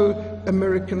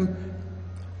 pro-American,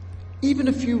 even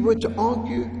if you were to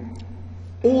argue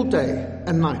all day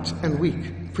and night and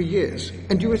week for years,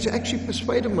 and you were to actually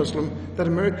persuade a Muslim that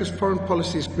America's foreign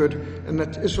policy is good and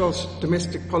that Israel's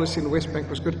domestic policy in the West Bank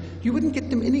was good, you wouldn't get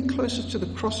them any closer to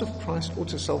the cross of Christ or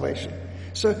to salvation.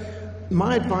 So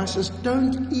my advice is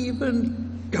don't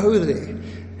even go there.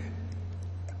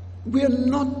 We are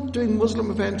not doing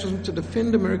Muslim evangelism to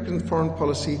defend American foreign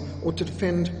policy or to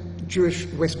defend Jewish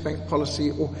West Bank policy,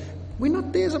 or we're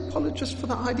not there as apologists for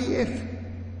the IDF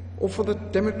or for the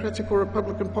Democratic or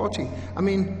Republican Party. I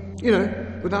mean,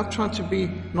 without trying to be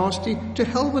nasty, to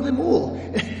hell with them all.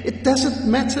 It doesn't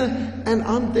matter. And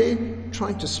I'm there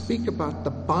trying to speak about the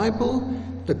Bible,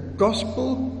 the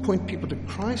gospel, point people to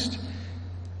Christ.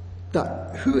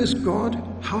 Who is God?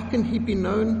 How can he be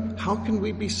known? How can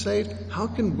we be saved? How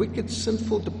can wicked,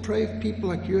 sinful, depraved people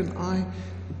like you and I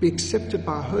be accepted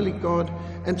by a holy God?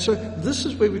 And so this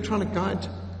is where we're trying to guide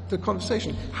the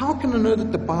conversation. How can I know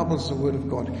that the Bible is the Word of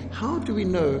God? How do we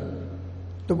know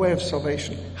the way of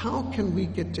salvation? How can we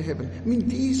get to heaven? I mean,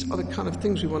 these are the kind of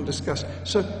things we want to discuss.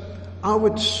 So I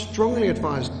would strongly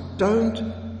advise,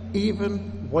 don't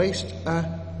even waste a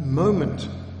moment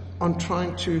on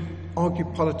trying to argue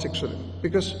politics with him.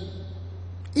 Because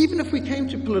even if we came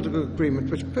to political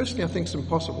agreement, which personally I think is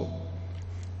impossible,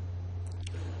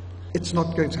 it's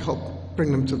not going to help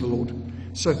bring them to the Lord.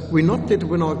 So we're not there to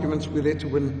win arguments, we're there to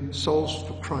win souls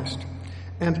for Christ.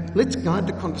 And let's guide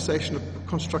the conversation in a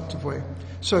constructive way.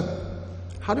 So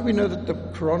how do we know that the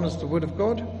Quran is the Word of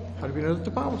God? How do we know that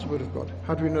the Bible is the Word of God?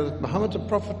 How do we know that Muhammad is a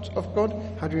prophet of God?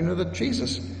 How do we know that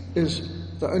Jesus is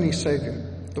the only Savior,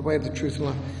 the way, the truth, and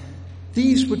life?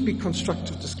 These would be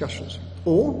constructive discussions.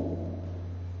 Or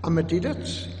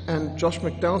Ahmadiyya's and Josh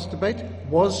McDowell's debate,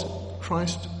 was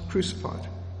Christ crucified?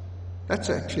 That's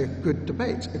actually a good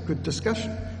debate, a good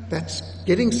discussion. That's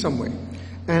getting somewhere.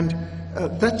 And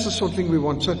that's the sort of thing we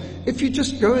want. So if you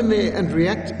just go in there and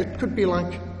react, it could be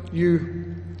like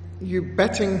you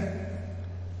batting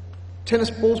tennis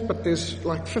balls, but there's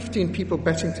like 15 people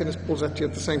batting tennis balls at you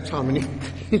at the same time, and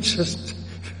you just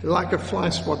like a fly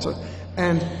swatter.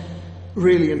 And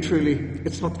really and truly,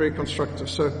 it's not very constructive.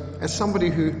 So as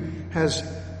somebody who has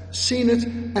seen it,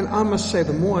 and I must say,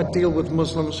 the more I deal with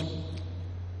Muslims,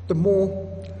 the more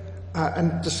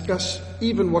and discuss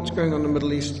even what's going on in the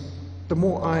Middle East, the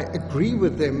more I agree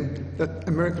with them that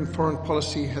American foreign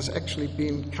policy has actually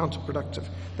been counterproductive.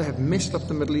 They have messed up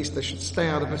the Middle East, they should stay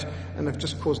out of it, and they've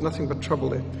just caused nothing but trouble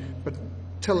there. But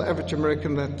tell the average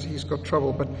American that he's got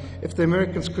trouble. But if the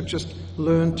Americans could just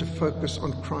learn to focus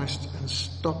on Christ and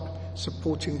stop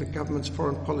supporting the government's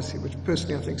foreign policy, which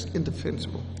personally I think is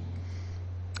indefensible.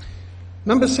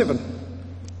 Number 7,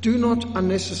 do not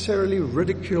unnecessarily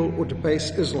ridicule or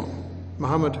debase Islam,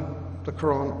 Muhammad, the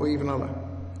Quran, or even Allah.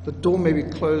 The door may be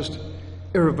closed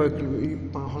irrevocably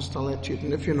by a hostile attitude,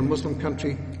 and if you're in a Muslim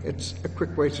country, it's a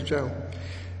quick way to jail.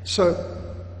 So,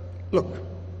 look,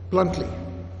 bluntly,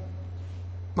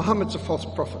 Muhammad's a false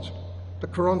prophet, the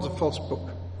Quran's a false book,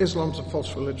 Islam's a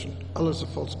false religion, Allah's a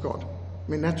false God.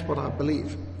 I mean, that's what I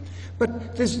believe.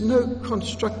 But there's no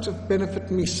constructive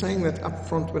benefit in me saying that up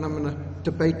front when I'm in a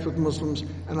debate with Muslims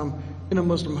and I'm in a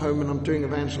Muslim home and I'm doing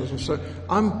evangelism. So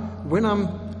when I'm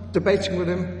debating with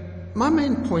them, my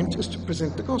main point is to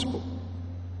present the gospel.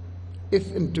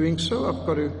 If in doing so I've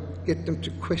got to get them to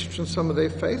question some of their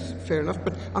faith, fair enough,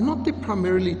 but I'm not there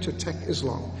primarily to attack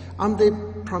Islam. I'm there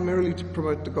primarily to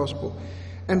promote the gospel.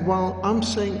 And while I'm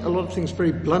saying a lot of things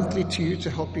very bluntly to you to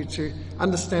help you to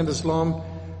understand Islam,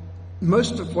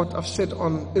 most of what I've said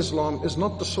on Islam is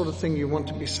not the sort of thing you want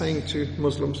to be saying to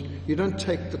Muslims. You don't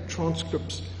take the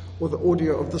transcripts or the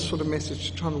audio of this sort of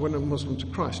message to try and win a Muslim to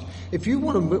Christ. If you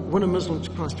want to win a Muslim to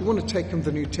Christ, you want to take him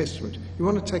the New Testament. You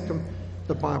want to take him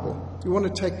the Bible. You want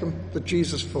to take him the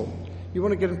Jesus film. You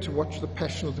want to get him to watch the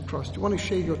Passion of the Christ. You want to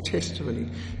share your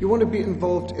testimony. You want to be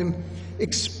involved in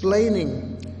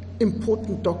explaining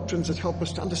important doctrines that help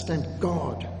us to understand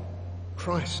God,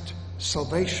 Christ,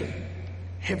 salvation,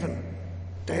 heaven,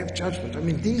 day of judgment. I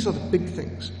mean, these are the big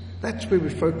things. That's where we're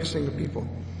focusing the people.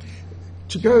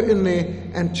 To go in there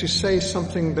and to say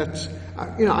something that's,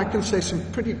 I can say some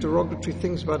pretty derogatory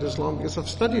things about Islam because I've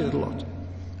studied it a lot.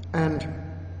 And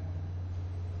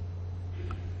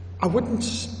I wouldn't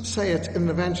say it in an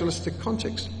evangelistic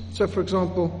context. So, for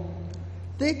example,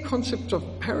 their concept of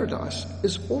paradise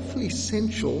is awfully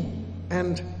sensual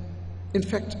and, in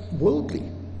fact, worldly.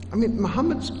 I mean,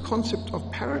 Muhammad's concept of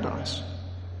paradise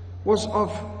was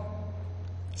of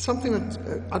something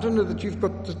that, I don't know that you've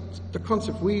got the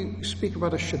concept. We speak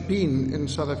about a shebeen in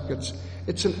South Africa.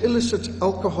 It's an illicit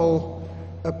alcohol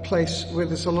place where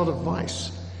there's a lot of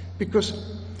vice.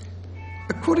 Because,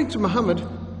 according to Muhammad,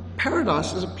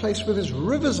 paradise is a place where there's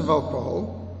rivers of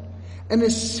alcohol, and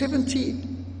there's 70,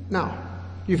 now,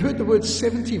 you've heard the word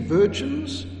 70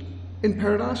 virgins in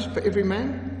paradise for every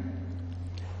man?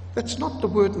 That's not the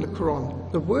word in the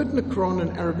Quran. The word in the Quran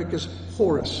in Arabic is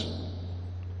horus.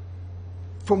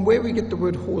 From where we get the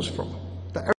word whores from.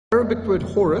 The Arabic word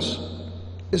horus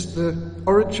is the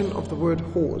origin of the word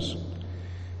whores.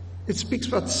 It speaks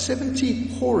about 70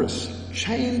 horus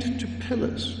chained to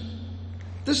pillars.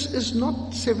 This is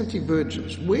not 70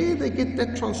 virgins. Where they get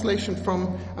that translation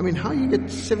from, I mean, how you get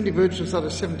 70 virgins out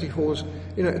of 70 whores,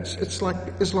 it's like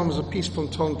Islam is a peaceful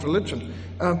and tolerant religion.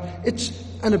 It's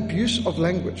an abuse of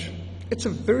language. It's a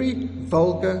very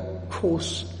vulgar,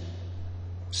 coarse,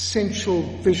 sensual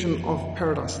vision of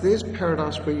paradise. There's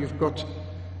paradise where you've got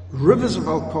rivers of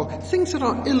alcohol. Things that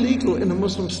are illegal in a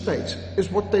Muslim state is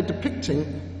what they're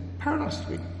depicting paradise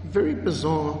to be. Very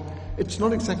bizarre. It's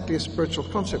not exactly a spiritual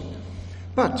concept.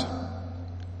 But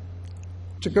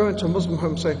to go into a Muslim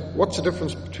home and say, what's the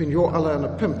difference between your Allah and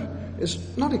a pimp,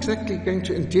 is not exactly going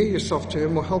to endear yourself to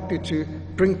him or help you to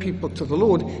bring people to the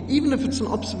Lord, even if it's an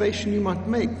observation you might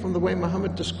make from the way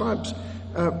Muhammad describes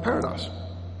paradise.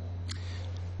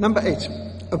 Number 8,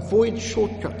 avoid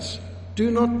shortcuts.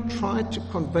 Do not try to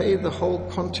convey the whole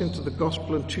content of the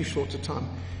gospel in too short a time.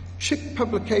 Chick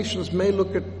publications may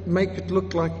make it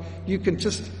look like you can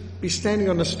just be standing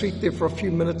on the street there for a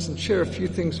few minutes and share a few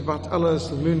things about Allah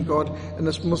as the moon god, and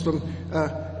this Muslim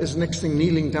is next thing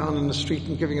kneeling down in the street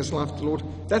and giving his life to the Lord.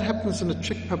 That happens in a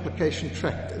chick publication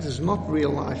tract. It is not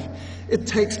real life. It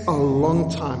takes a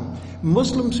long time.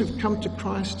 Muslims who've come to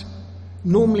Christ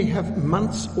normally have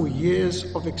months or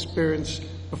years of experience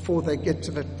before they get to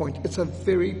that point. It's a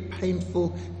very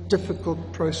painful,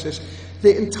 difficult process.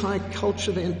 Their entire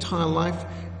culture, their entire life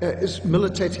is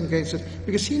militating against it,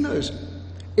 because he knows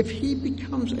if he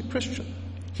becomes a Christian,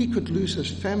 he could lose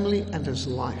his family and his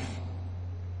life.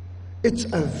 It's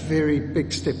a very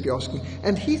big step, you're asking.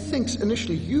 And he thinks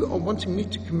initially, you are wanting me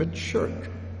to commit shirk,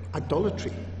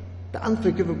 idolatry, the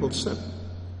unforgivable sin,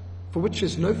 for which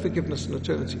there's no forgiveness in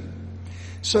eternity.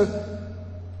 So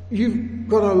you've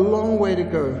got a long way to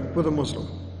go with a Muslim.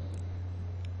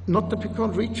 Not that we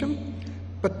can't reach him,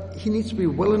 but he needs to be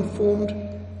well informed.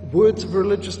 Words of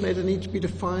religious nature need to be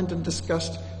defined and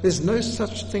discussed. There's no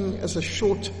such thing as a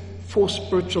short 4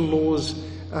 spiritual laws,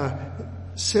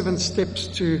 7 steps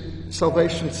to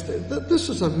salvation. This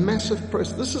is a massive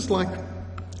process. This is like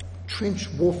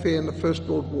trench warfare in the First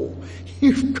World War.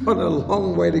 You've got a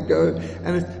long way to go,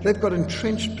 and they've got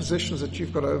entrenched positions that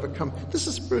you've got to overcome. This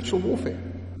is spiritual warfare.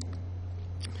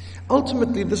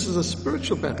 Ultimately, this is a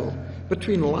spiritual battle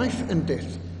between life and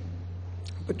death,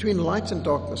 between light and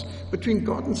darkness, between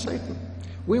God and Satan.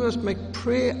 We must make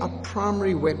prayer a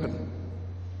primary weapon.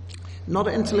 Not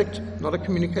an intellect, not a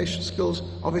communication skills.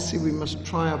 Obviously, we must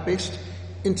try our best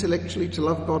intellectually to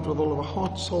love God with all of our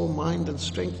heart, soul, mind, and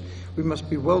strength. We must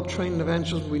be well-trained in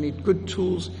evangelism. We need good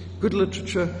tools, good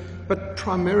literature, but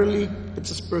primarily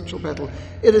it's a spiritual battle.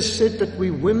 It is said that we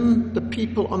win the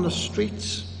people on the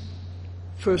streets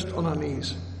first on our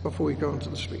knees before we go into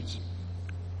the streets.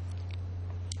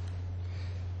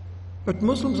 But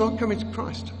Muslims are coming to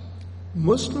Christ.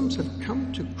 Muslims have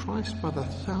come to Christ by the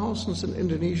thousands in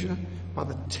Indonesia, by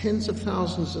the tens of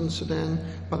thousands in Sudan,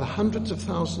 by the hundreds of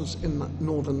thousands in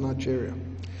northern Nigeria.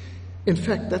 In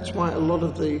fact, that's why a lot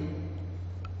of the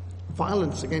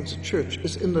violence against the church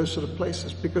is in those sort of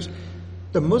places, because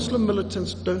the Muslim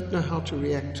militants don't know how to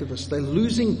react to this. They're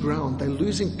losing ground, they're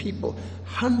losing people.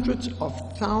 Hundreds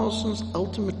of thousands,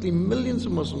 ultimately millions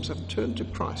of Muslims have turned to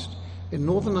Christ in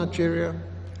northern Nigeria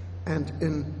and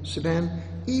in Sudan,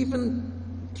 even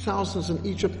thousands in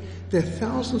Egypt. There are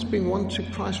thousands being won to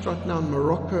Christ right now in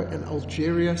Morocco and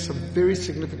Algeria, some very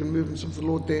significant movements of the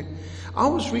Lord there. I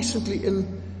was recently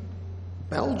in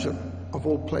Belgium, of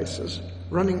all places,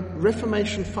 running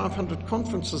Reformation 500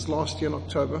 conferences last year in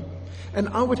October, and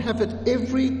I would have at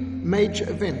every major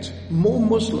event more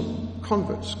Muslim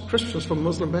converts, Christians from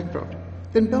Muslim background,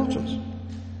 than Belgians.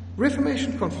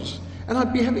 Reformation conferences. And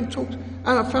I'd be having talks, and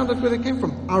I found out where they came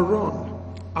from.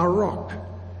 Iran, Iraq,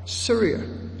 Syria,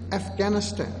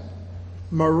 Afghanistan,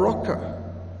 Morocco,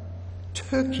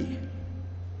 Turkey.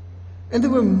 And there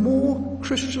were more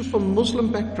Christians from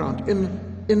Muslim background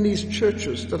in these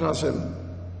churches that I was in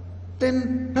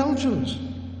than Belgians.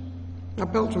 Now,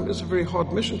 Belgium is a very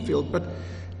hard mission field, but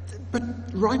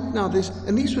right now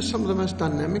these were some of the most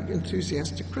dynamic,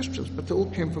 enthusiastic Christians, but they all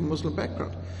came from Muslim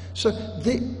background. So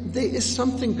there is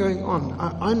something going on.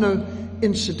 I know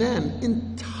in Sudan,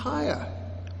 entire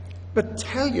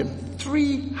battalion,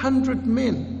 300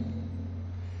 men,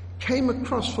 came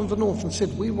across from the north and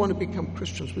said, we want to become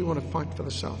Christians, we want to fight for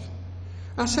the south.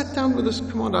 I sat down with this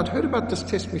commander. I'd heard about this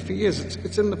testimony for years.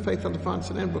 It's in the Faith Under Fire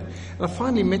Sudan book. And I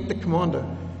finally met the commander,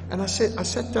 and I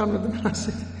sat down with him and I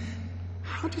said,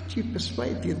 how did you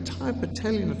persuade the entire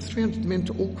battalion of 300 men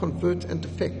to all convert and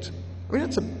defect? I mean,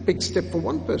 that's a big step for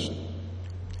one person.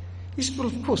 He said, well,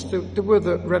 of course, there were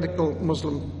the radical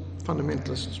Muslim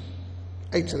fundamentalists.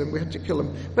 8 of them, we had to kill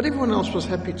them. But everyone else was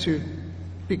happy to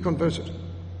be converted.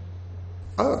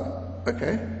 Oh,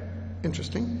 okay,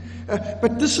 interesting.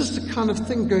 But this is the kind of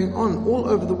thing going on all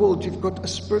over the world. You've got a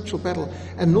spiritual battle.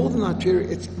 And northern Nigeria,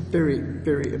 it's very,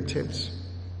 very intense.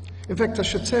 In fact, I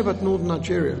should say about northern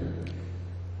Nigeria,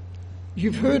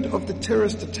 you've heard of the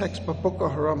terrorist attacks by Boko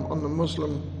Haram on the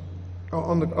Muslim,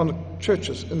 on the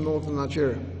churches in northern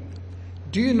Nigeria.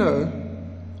 Do you know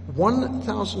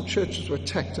 1,000 churches were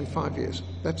attacked in 5 years?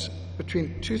 That's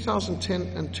between 2010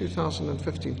 and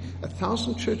 2015.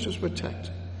 1,000 churches were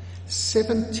attacked.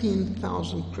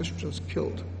 17,000 Christians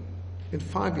killed in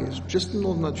 5 years, just in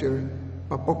northern Nigeria,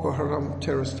 by Boko Haram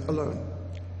terrorists alone.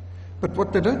 But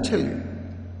what they don't tell you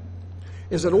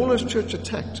is that all those churches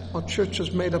attacked are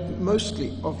churches made up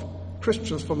mostly of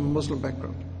Christians from a Muslim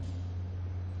background.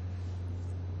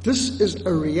 This is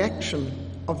a reaction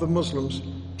of the Muslims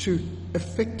to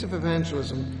effective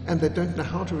evangelism, and they don't know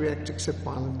how to react except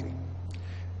violently.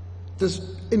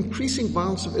 This increasing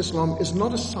violence of Islam is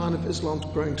not a sign of Islam's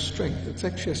growing strength. It's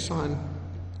actually a sign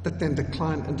that then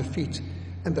decline and defeat.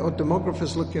 And there are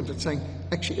demographers looking at it saying,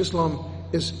 actually Islam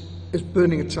is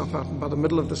burning itself out, and by the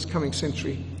middle of this coming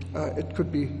century, it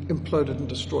could be imploded and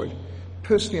destroyed.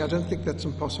 Personally, I don't think that's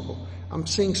impossible. I'm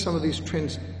seeing some of these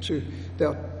trends too. There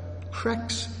are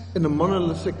cracks in the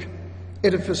monolithic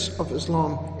edifice of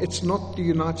Islam. It's not the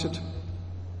united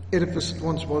edifice it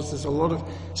once was. There's a lot of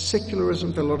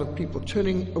secularism. There are a lot of people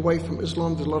turning away from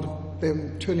Islam. There's a lot of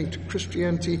them turning to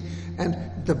Christianity. And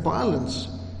the violence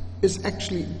is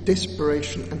actually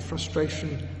desperation and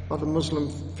frustration by the Muslim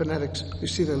fanatics who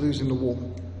see they're losing the war.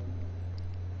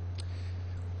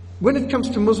 When it comes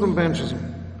to Muslim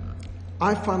evangelism,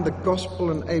 I find the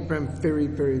gospel in Abraham very,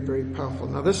 very, very powerful.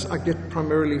 Now this I get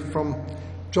primarily from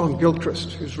John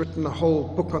Gilchrist, who's written a whole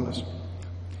book on this.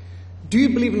 Do you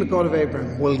believe in the God of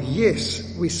Abraham? Well,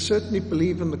 yes, we certainly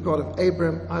believe in the God of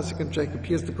Abraham, Isaac, and Jacob.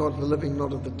 He is the God of the living,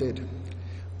 not of the dead.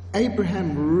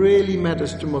 Abraham really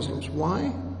matters to Muslims.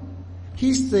 Why?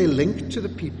 He's their link to the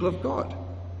people of God.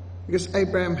 Because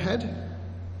Abraham had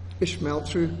Ishmael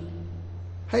through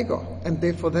Hagar, and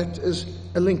therefore that is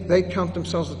a link. They count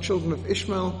themselves the children of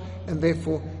Ishmael, and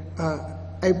therefore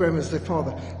Abraham is their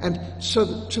father. And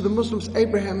so to the Muslims,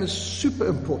 Abraham is super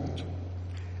important.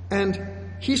 And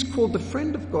he's called the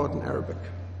friend of God in Arabic.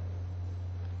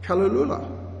 Khalilullah,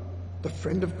 the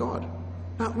friend of God.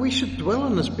 Now, we should dwell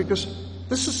on this because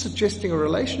this is suggesting a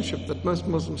relationship that most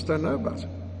Muslims don't know about.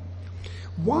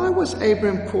 Why was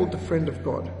Abraham called the friend of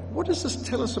God? What does this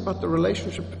tell us about the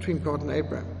relationship between God and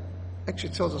Abraham? Actually,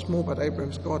 it tells us more about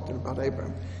Abraham's God than about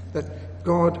Abraham. That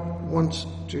God wants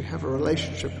to have a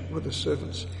relationship with his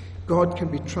servants. God can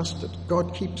be trusted.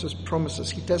 God keeps his promises.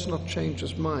 He does not change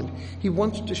his mind. He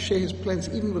wants to share his plans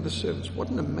even with his servants. What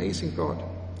an amazing God.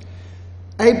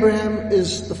 Abraham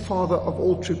is the father of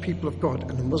all true people of God,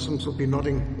 and the Muslims will be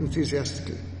nodding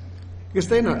enthusiastically. Because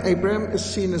they know Abraham is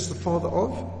seen as the father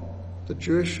of the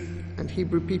Jewish and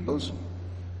Hebrew peoples.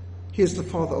 He is the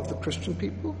father of the Christian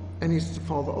people, and he's the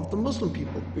father of the Muslim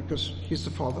people, because he's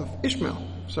the father of Ishmael.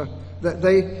 So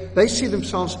they see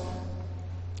themselves,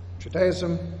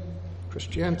 Judaism,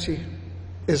 Christianity,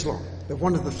 Islam. They're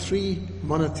one of the three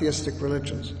monotheistic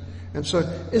religions. And so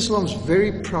Islam's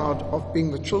very proud of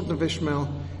being the children of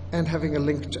Ishmael and having a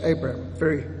link to Abraham.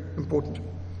 Very important.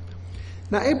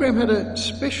 Now, Abraham had a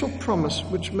special promise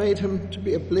which made him to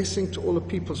be a blessing to all the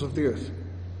peoples of the earth.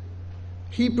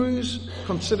 Hebrews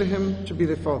consider him to be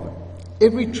their father.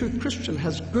 Every true Christian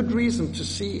has good reason to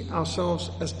see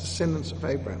ourselves as descendants of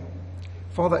Abraham.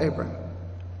 Father Abraham.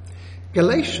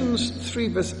 Galatians 3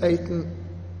 verse 8 and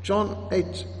John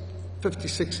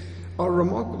 8:56 are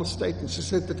remarkable statements. It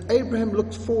said that Abraham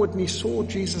looked forward and he saw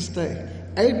Jesus' day.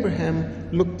 Abraham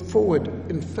looked forward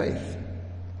in faith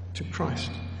to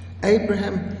Christ.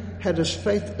 Abraham had his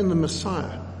faith in the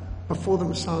Messiah before the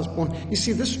Messiah was born. You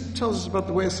see, this tells us about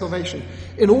the way of salvation.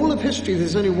 In all of history,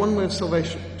 there's only one way of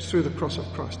salvation. It's through the cross of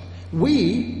Christ.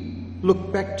 We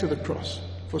look back to the cross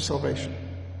for salvation.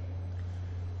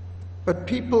 But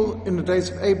people in the days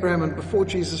of Abraham and before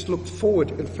Jesus looked forward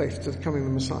in faith to the coming of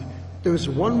the Messiah. There was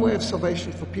one way of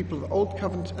salvation for people of the Old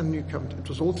Covenant and New Covenant. It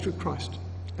was all through Christ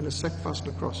and his sacrifice on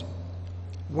the cross.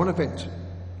 One event.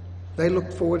 They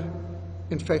looked forward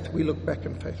in faith. We look back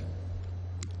in faith.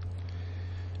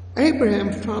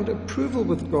 Abraham found approval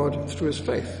with God through his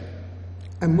faith.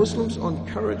 And Muslims are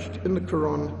encouraged in the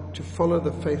Quran to follow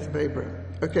the faith of Abraham.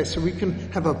 Okay, so we can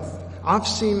have I've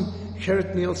seen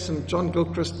Gerrit Nielsen, John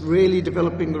Gilchrist really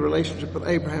developing the relationship with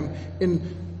Abraham in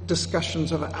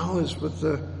discussions over hours with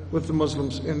the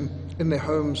Muslims in their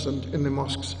homes and in their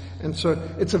mosques. And so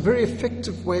it's a very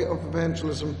effective way of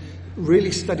evangelism.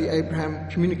 Really study Abraham,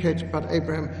 communicate about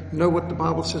Abraham, know what the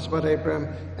Bible says about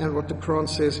Abraham and what the Quran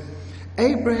says.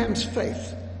 Abraham's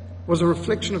faith was a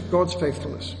reflection of God's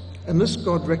faithfulness, and this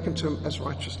God reckoned to him as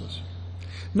righteousness.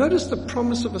 Notice the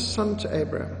promise of a son to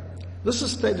Abraham. This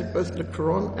is stated both in the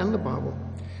Quran and the Bible.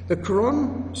 The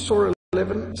Quran, Surah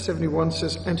 11:71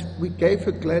 says, and we gave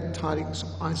her glad tidings of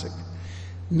Isaac.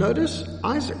 Notice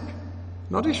Isaac,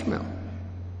 not Ishmael.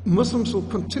 Muslims will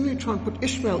continue to try and put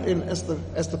Ishmael in as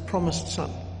the promised son.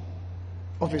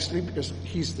 Obviously, because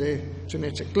he's their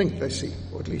genetic link, they see,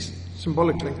 or at least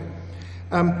symbolic link.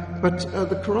 But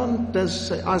the Quran does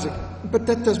say Isaac, but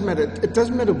that doesn't matter. It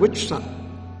doesn't matter which son.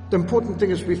 The important thing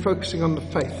is we're focusing on the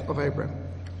faith of Abraham.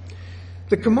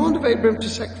 The command of Abraham to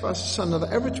sacrifice his son. Now,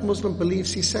 the average Muslim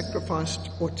believes he sacrificed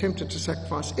or attempted to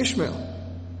sacrifice Ishmael.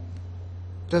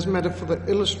 Doesn't matter for the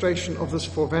illustration of this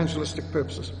for evangelistic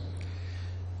purposes.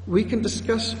 We can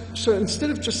discuss, so instead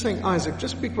of just saying Isaac,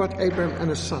 just speak about Abraham and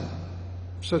his son,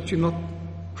 so that you're not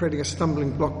creating a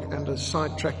stumbling block and a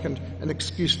sidetrack and an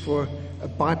excuse for a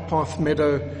bypath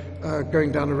meadow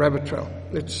going down a rabbit trail.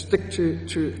 Let's stick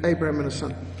to Abraham and his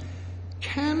son.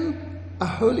 Can a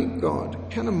holy God,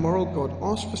 can a moral God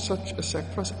ask for such a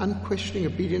sacrifice, unquestioning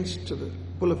obedience to the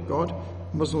will of God?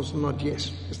 Muslims will nod yes,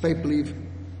 because they believe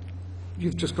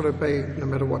you've just got to obey no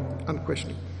matter what,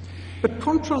 unquestioning. But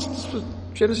contrast this with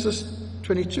Genesis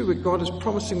 22, where God is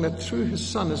promising that through his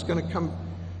son is going to come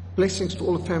blessings to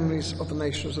all the families of the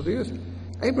nations of the earth.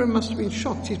 Abraham must have been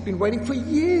shocked. He's been waiting for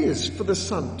years for the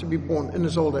son to be born in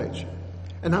his old age.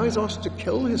 And now he's asked to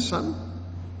kill his son?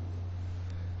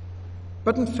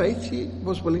 But in faith, he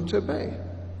was willing to obey.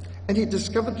 And he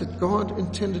discovered that God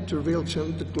intended to reveal to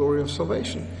him the glory of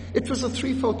salvation. It was a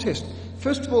threefold test.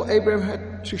 First of all, Abraham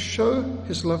had to show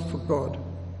his love for God,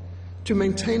 to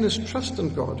maintain his trust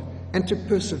in God, and to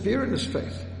persevere in his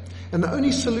faith. And the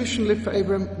only solution left for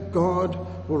Abraham: God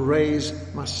will raise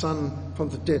my son from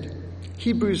the dead.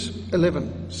 Hebrews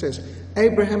 11 says,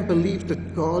 Abraham believed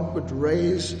that God would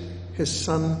raise his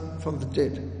son from the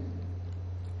dead.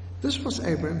 This was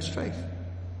Abraham's faith.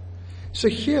 So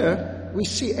here we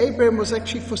see Abraham was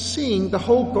actually foreseeing the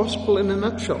whole gospel in a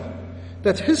nutshell.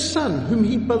 That his son, whom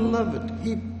he beloved,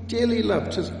 he dearly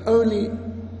loved, his only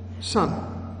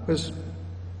son, his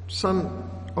son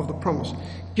of the promise,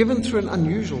 given through an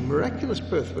unusual, miraculous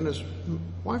birth when his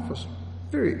wife was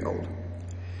very old,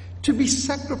 to be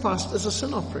sacrificed as a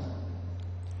sin offering.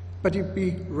 But he'd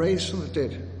be raised from the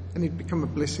dead, and he'd become a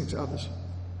blessing to others.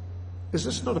 Is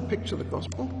this not a picture of the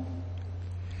gospel?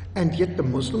 And yet the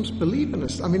Muslims believe in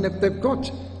this. I mean, they've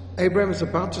got Abraham is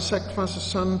about to sacrifice his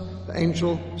son. The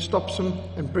angel stops him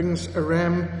and brings a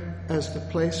ram as the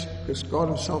place, because God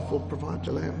himself will provide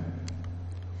the lamb.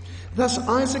 Thus,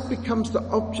 Isaac becomes the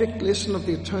object lesson of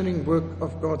the atoning work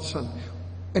of God's son.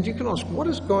 And you can ask, what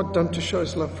has God done to show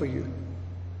his love for you?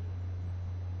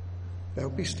 They'll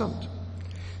be stumped.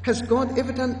 Has God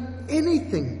ever done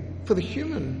anything for the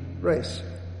human race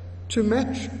to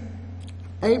match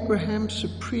Abraham's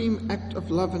supreme act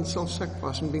of love and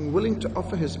self-sacrifice and being willing to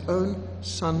offer his own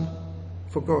son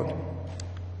for God?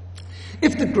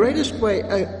 If the greatest way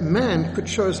a man could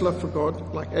show his love for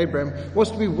God, like Abraham, was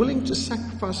to be willing to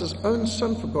sacrifice his own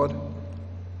son for God,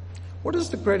 what is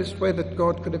the greatest way that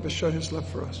God could ever show his love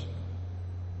for us?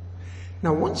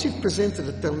 Now, once you've presented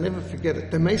it, they'll never forget it.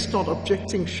 They may start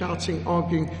objecting, shouting,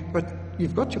 arguing, but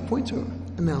you've got your point over,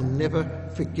 and they'll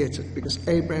never forget it, because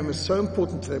Abraham is so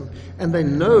important to them, and they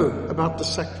know about the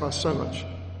sacrifice so much.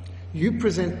 You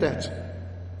present that,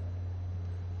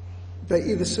 they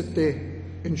either sit there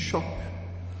in shock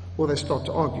or they start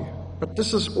to argue. But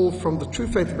this is all from The True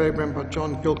Faith of Abraham by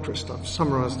John Gilchrist. I've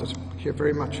summarized it here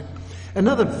very much.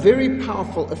 Another very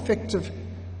powerful, effective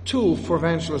tool for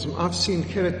evangelism I've seen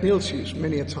Gerrit Niels use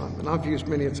many a time, and I've used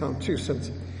many a time too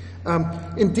since.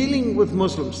 In dealing with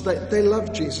Muslims, they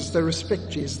love Jesus, they respect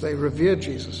Jesus, they revere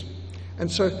Jesus.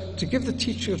 And so to give the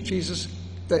teaching of Jesus,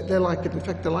 they like it. In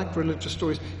fact, they like religious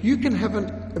stories. You can have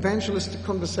an evangelistic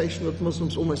conversation with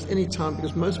Muslims almost any time,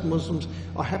 because most Muslims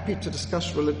are happy to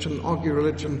discuss religion, argue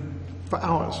religion for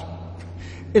hours.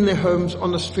 In their homes,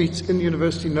 on the streets, in the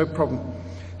university, no problem.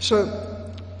 So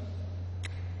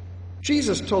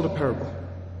Jesus told a parable.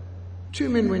 Two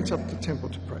men went up to the temple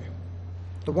to pray.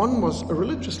 The one was a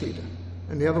religious leader,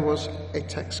 and the other was a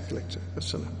tax collector, a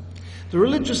sinner. The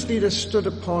religious leader stood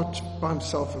apart by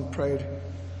himself and prayed,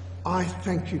 I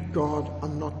thank you, God,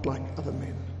 I'm not like other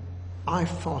men. I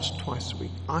fast twice a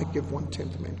week. I give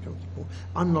 1/10 of my income to the poor.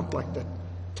 I'm not like that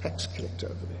tax collector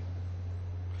over there.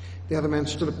 The other man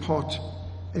stood apart,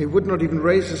 and he would not even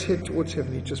raise his head towards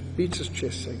heaven. He just beat his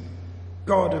chest, saying,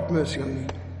 God, have mercy on me.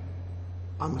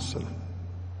 I'm a sinner.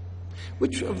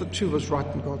 Which of the two was right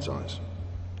in God's eyes?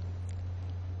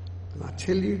 And I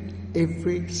tell you,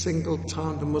 every single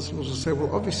time the Muslims will say,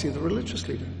 well, obviously the religious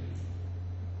leader.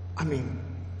 I mean,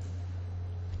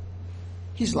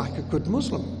 he's like a good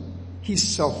Muslim. He's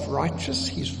self-righteous,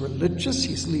 he's religious,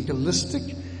 he's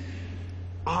legalistic.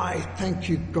 I thank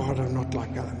you, God, I'm not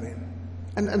like other men.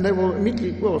 And they will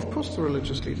immediately, well, of course the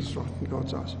religious leader is right in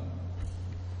God's eyes.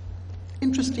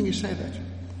 Interesting you say that.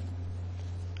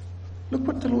 Look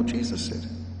what the Lord Jesus said.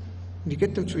 And you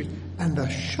get them to read, and the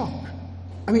shock.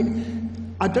 I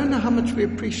mean, I don't know how much we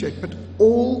appreciate, but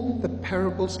all the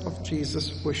parables of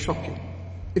Jesus were shocking.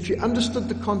 If you understood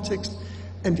the context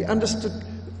and you understood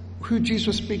who Jesus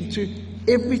was speaking to,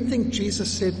 everything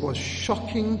Jesus said was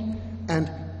shocking and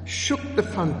shook the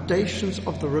foundations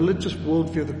of the religious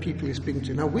worldview of the people he's speaking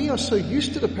to. Now, we are so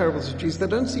used to the parables of Jesus, they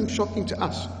don't seem shocking to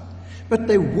us. But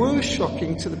they were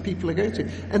shocking to the people they're going to.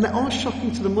 And they are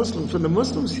shocking to the Muslims. When the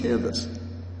Muslims hear this,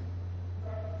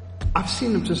 I've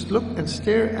seen them just look and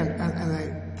stare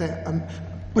and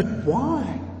but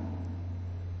why?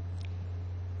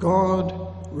 God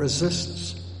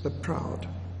resists the proud,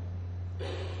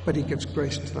 but he gives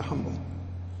grace to the humble.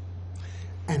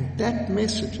 And that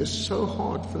message is so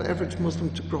hard for the average Muslim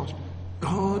to grasp.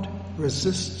 God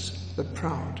resists the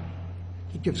proud.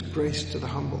 He gives grace to the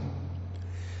humble.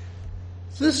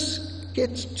 This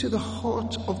gets to the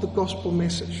heart of the gospel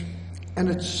message, and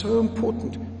it's so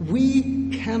important.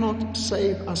 We cannot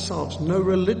save ourselves. No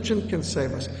religion can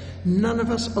save us. None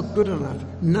of us are good enough.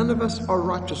 None of us are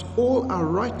righteous. All our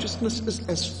righteousness is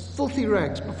as filthy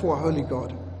rags before a holy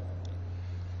God.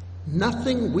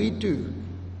 Nothing we do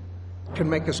can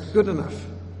make us good enough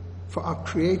for our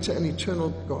Creator and eternal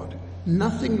God.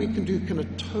 Nothing we can do can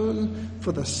atone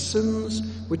for the sins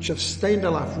which have stained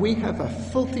our life. We have a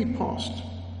filthy past.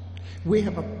 We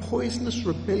have a poisonous,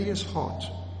 rebellious heart.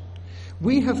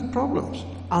 We have problems.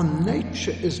 Our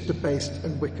nature is debased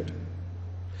and wicked.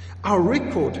 Our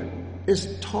record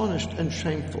is tarnished and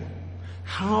shameful.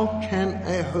 How can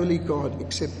a holy God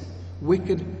accept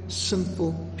wicked,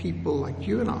 sinful people like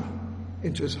you and I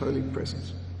into his holy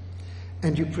presence?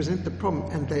 And you present the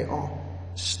problem, and they are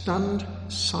stunned,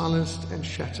 silenced, and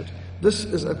shattered. This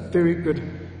is a very good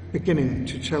beginning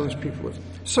to challenge people with.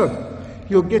 So,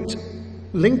 you'll get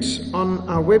links on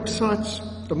our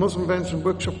websites, the Muslim Evangelism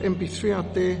Workshop MP3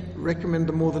 out there, recommend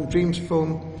the More Than Dreams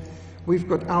film. We've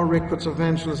got our records of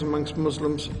evangelism amongst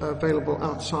Muslims available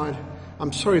outside.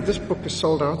 I'm sorry, this book is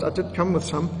sold out. I did come with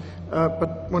some,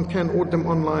 but one can order them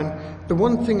online. The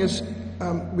one thing is,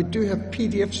 we do have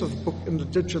PDFs of the book in the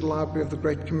digital library of the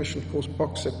Great Commission course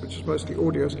box set, which is mostly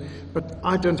audios, but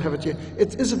I don't have it yet.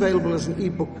 It is available as an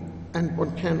ebook, and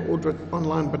one can order it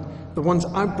online, but the ones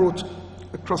I brought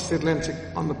across the Atlantic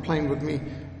on the plane with me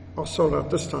are sold out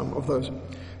this time of those.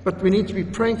 But we need to be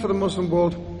praying for the Muslim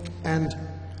world, and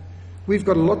we've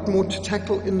got a lot more to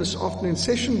tackle in this afternoon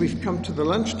session. We've come to the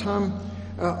lunchtime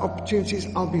opportunities.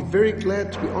 I'll be very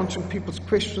glad to be answering people's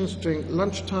questions during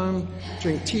lunchtime,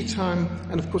 during tea time,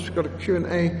 and of course we've got a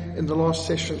Q&A in the last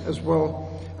session as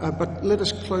well. But let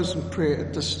us close in prayer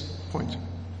at this point.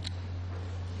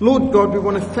 Lord God, we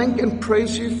want to thank and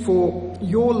praise you for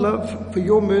your love, for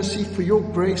your mercy, for your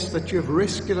grace, that you have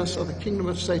rescued us out of the kingdom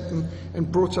of Satan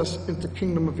and brought us into the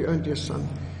kingdom of your own dear Son.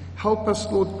 Help us,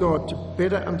 Lord God, to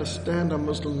better understand our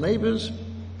Muslim neighbors,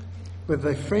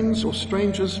 whether they're friends or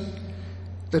strangers,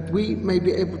 that we may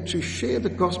be able to share the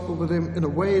gospel with them in a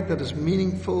way that is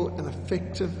meaningful and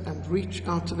effective, and reach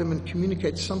out to them and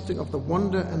communicate something of the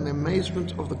wonder and the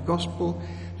amazement of the gospel,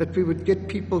 that we would get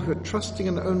people who are trusting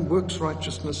in their own works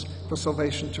righteousness for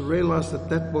salvation to realize that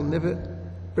that will never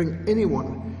bring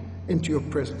anyone into your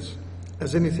presence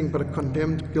as anything but a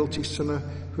condemned, guilty sinner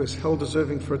who is held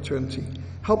deserving for eternity.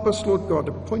 Help us, Lord God,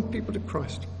 to point people to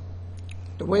Christ,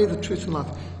 the way, the truth, and life.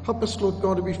 Help us, Lord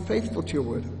God, to be faithful to your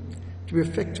word, to be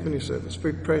effective in your service.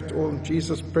 We pray it all in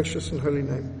Jesus' precious and holy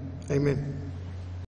name. Amen.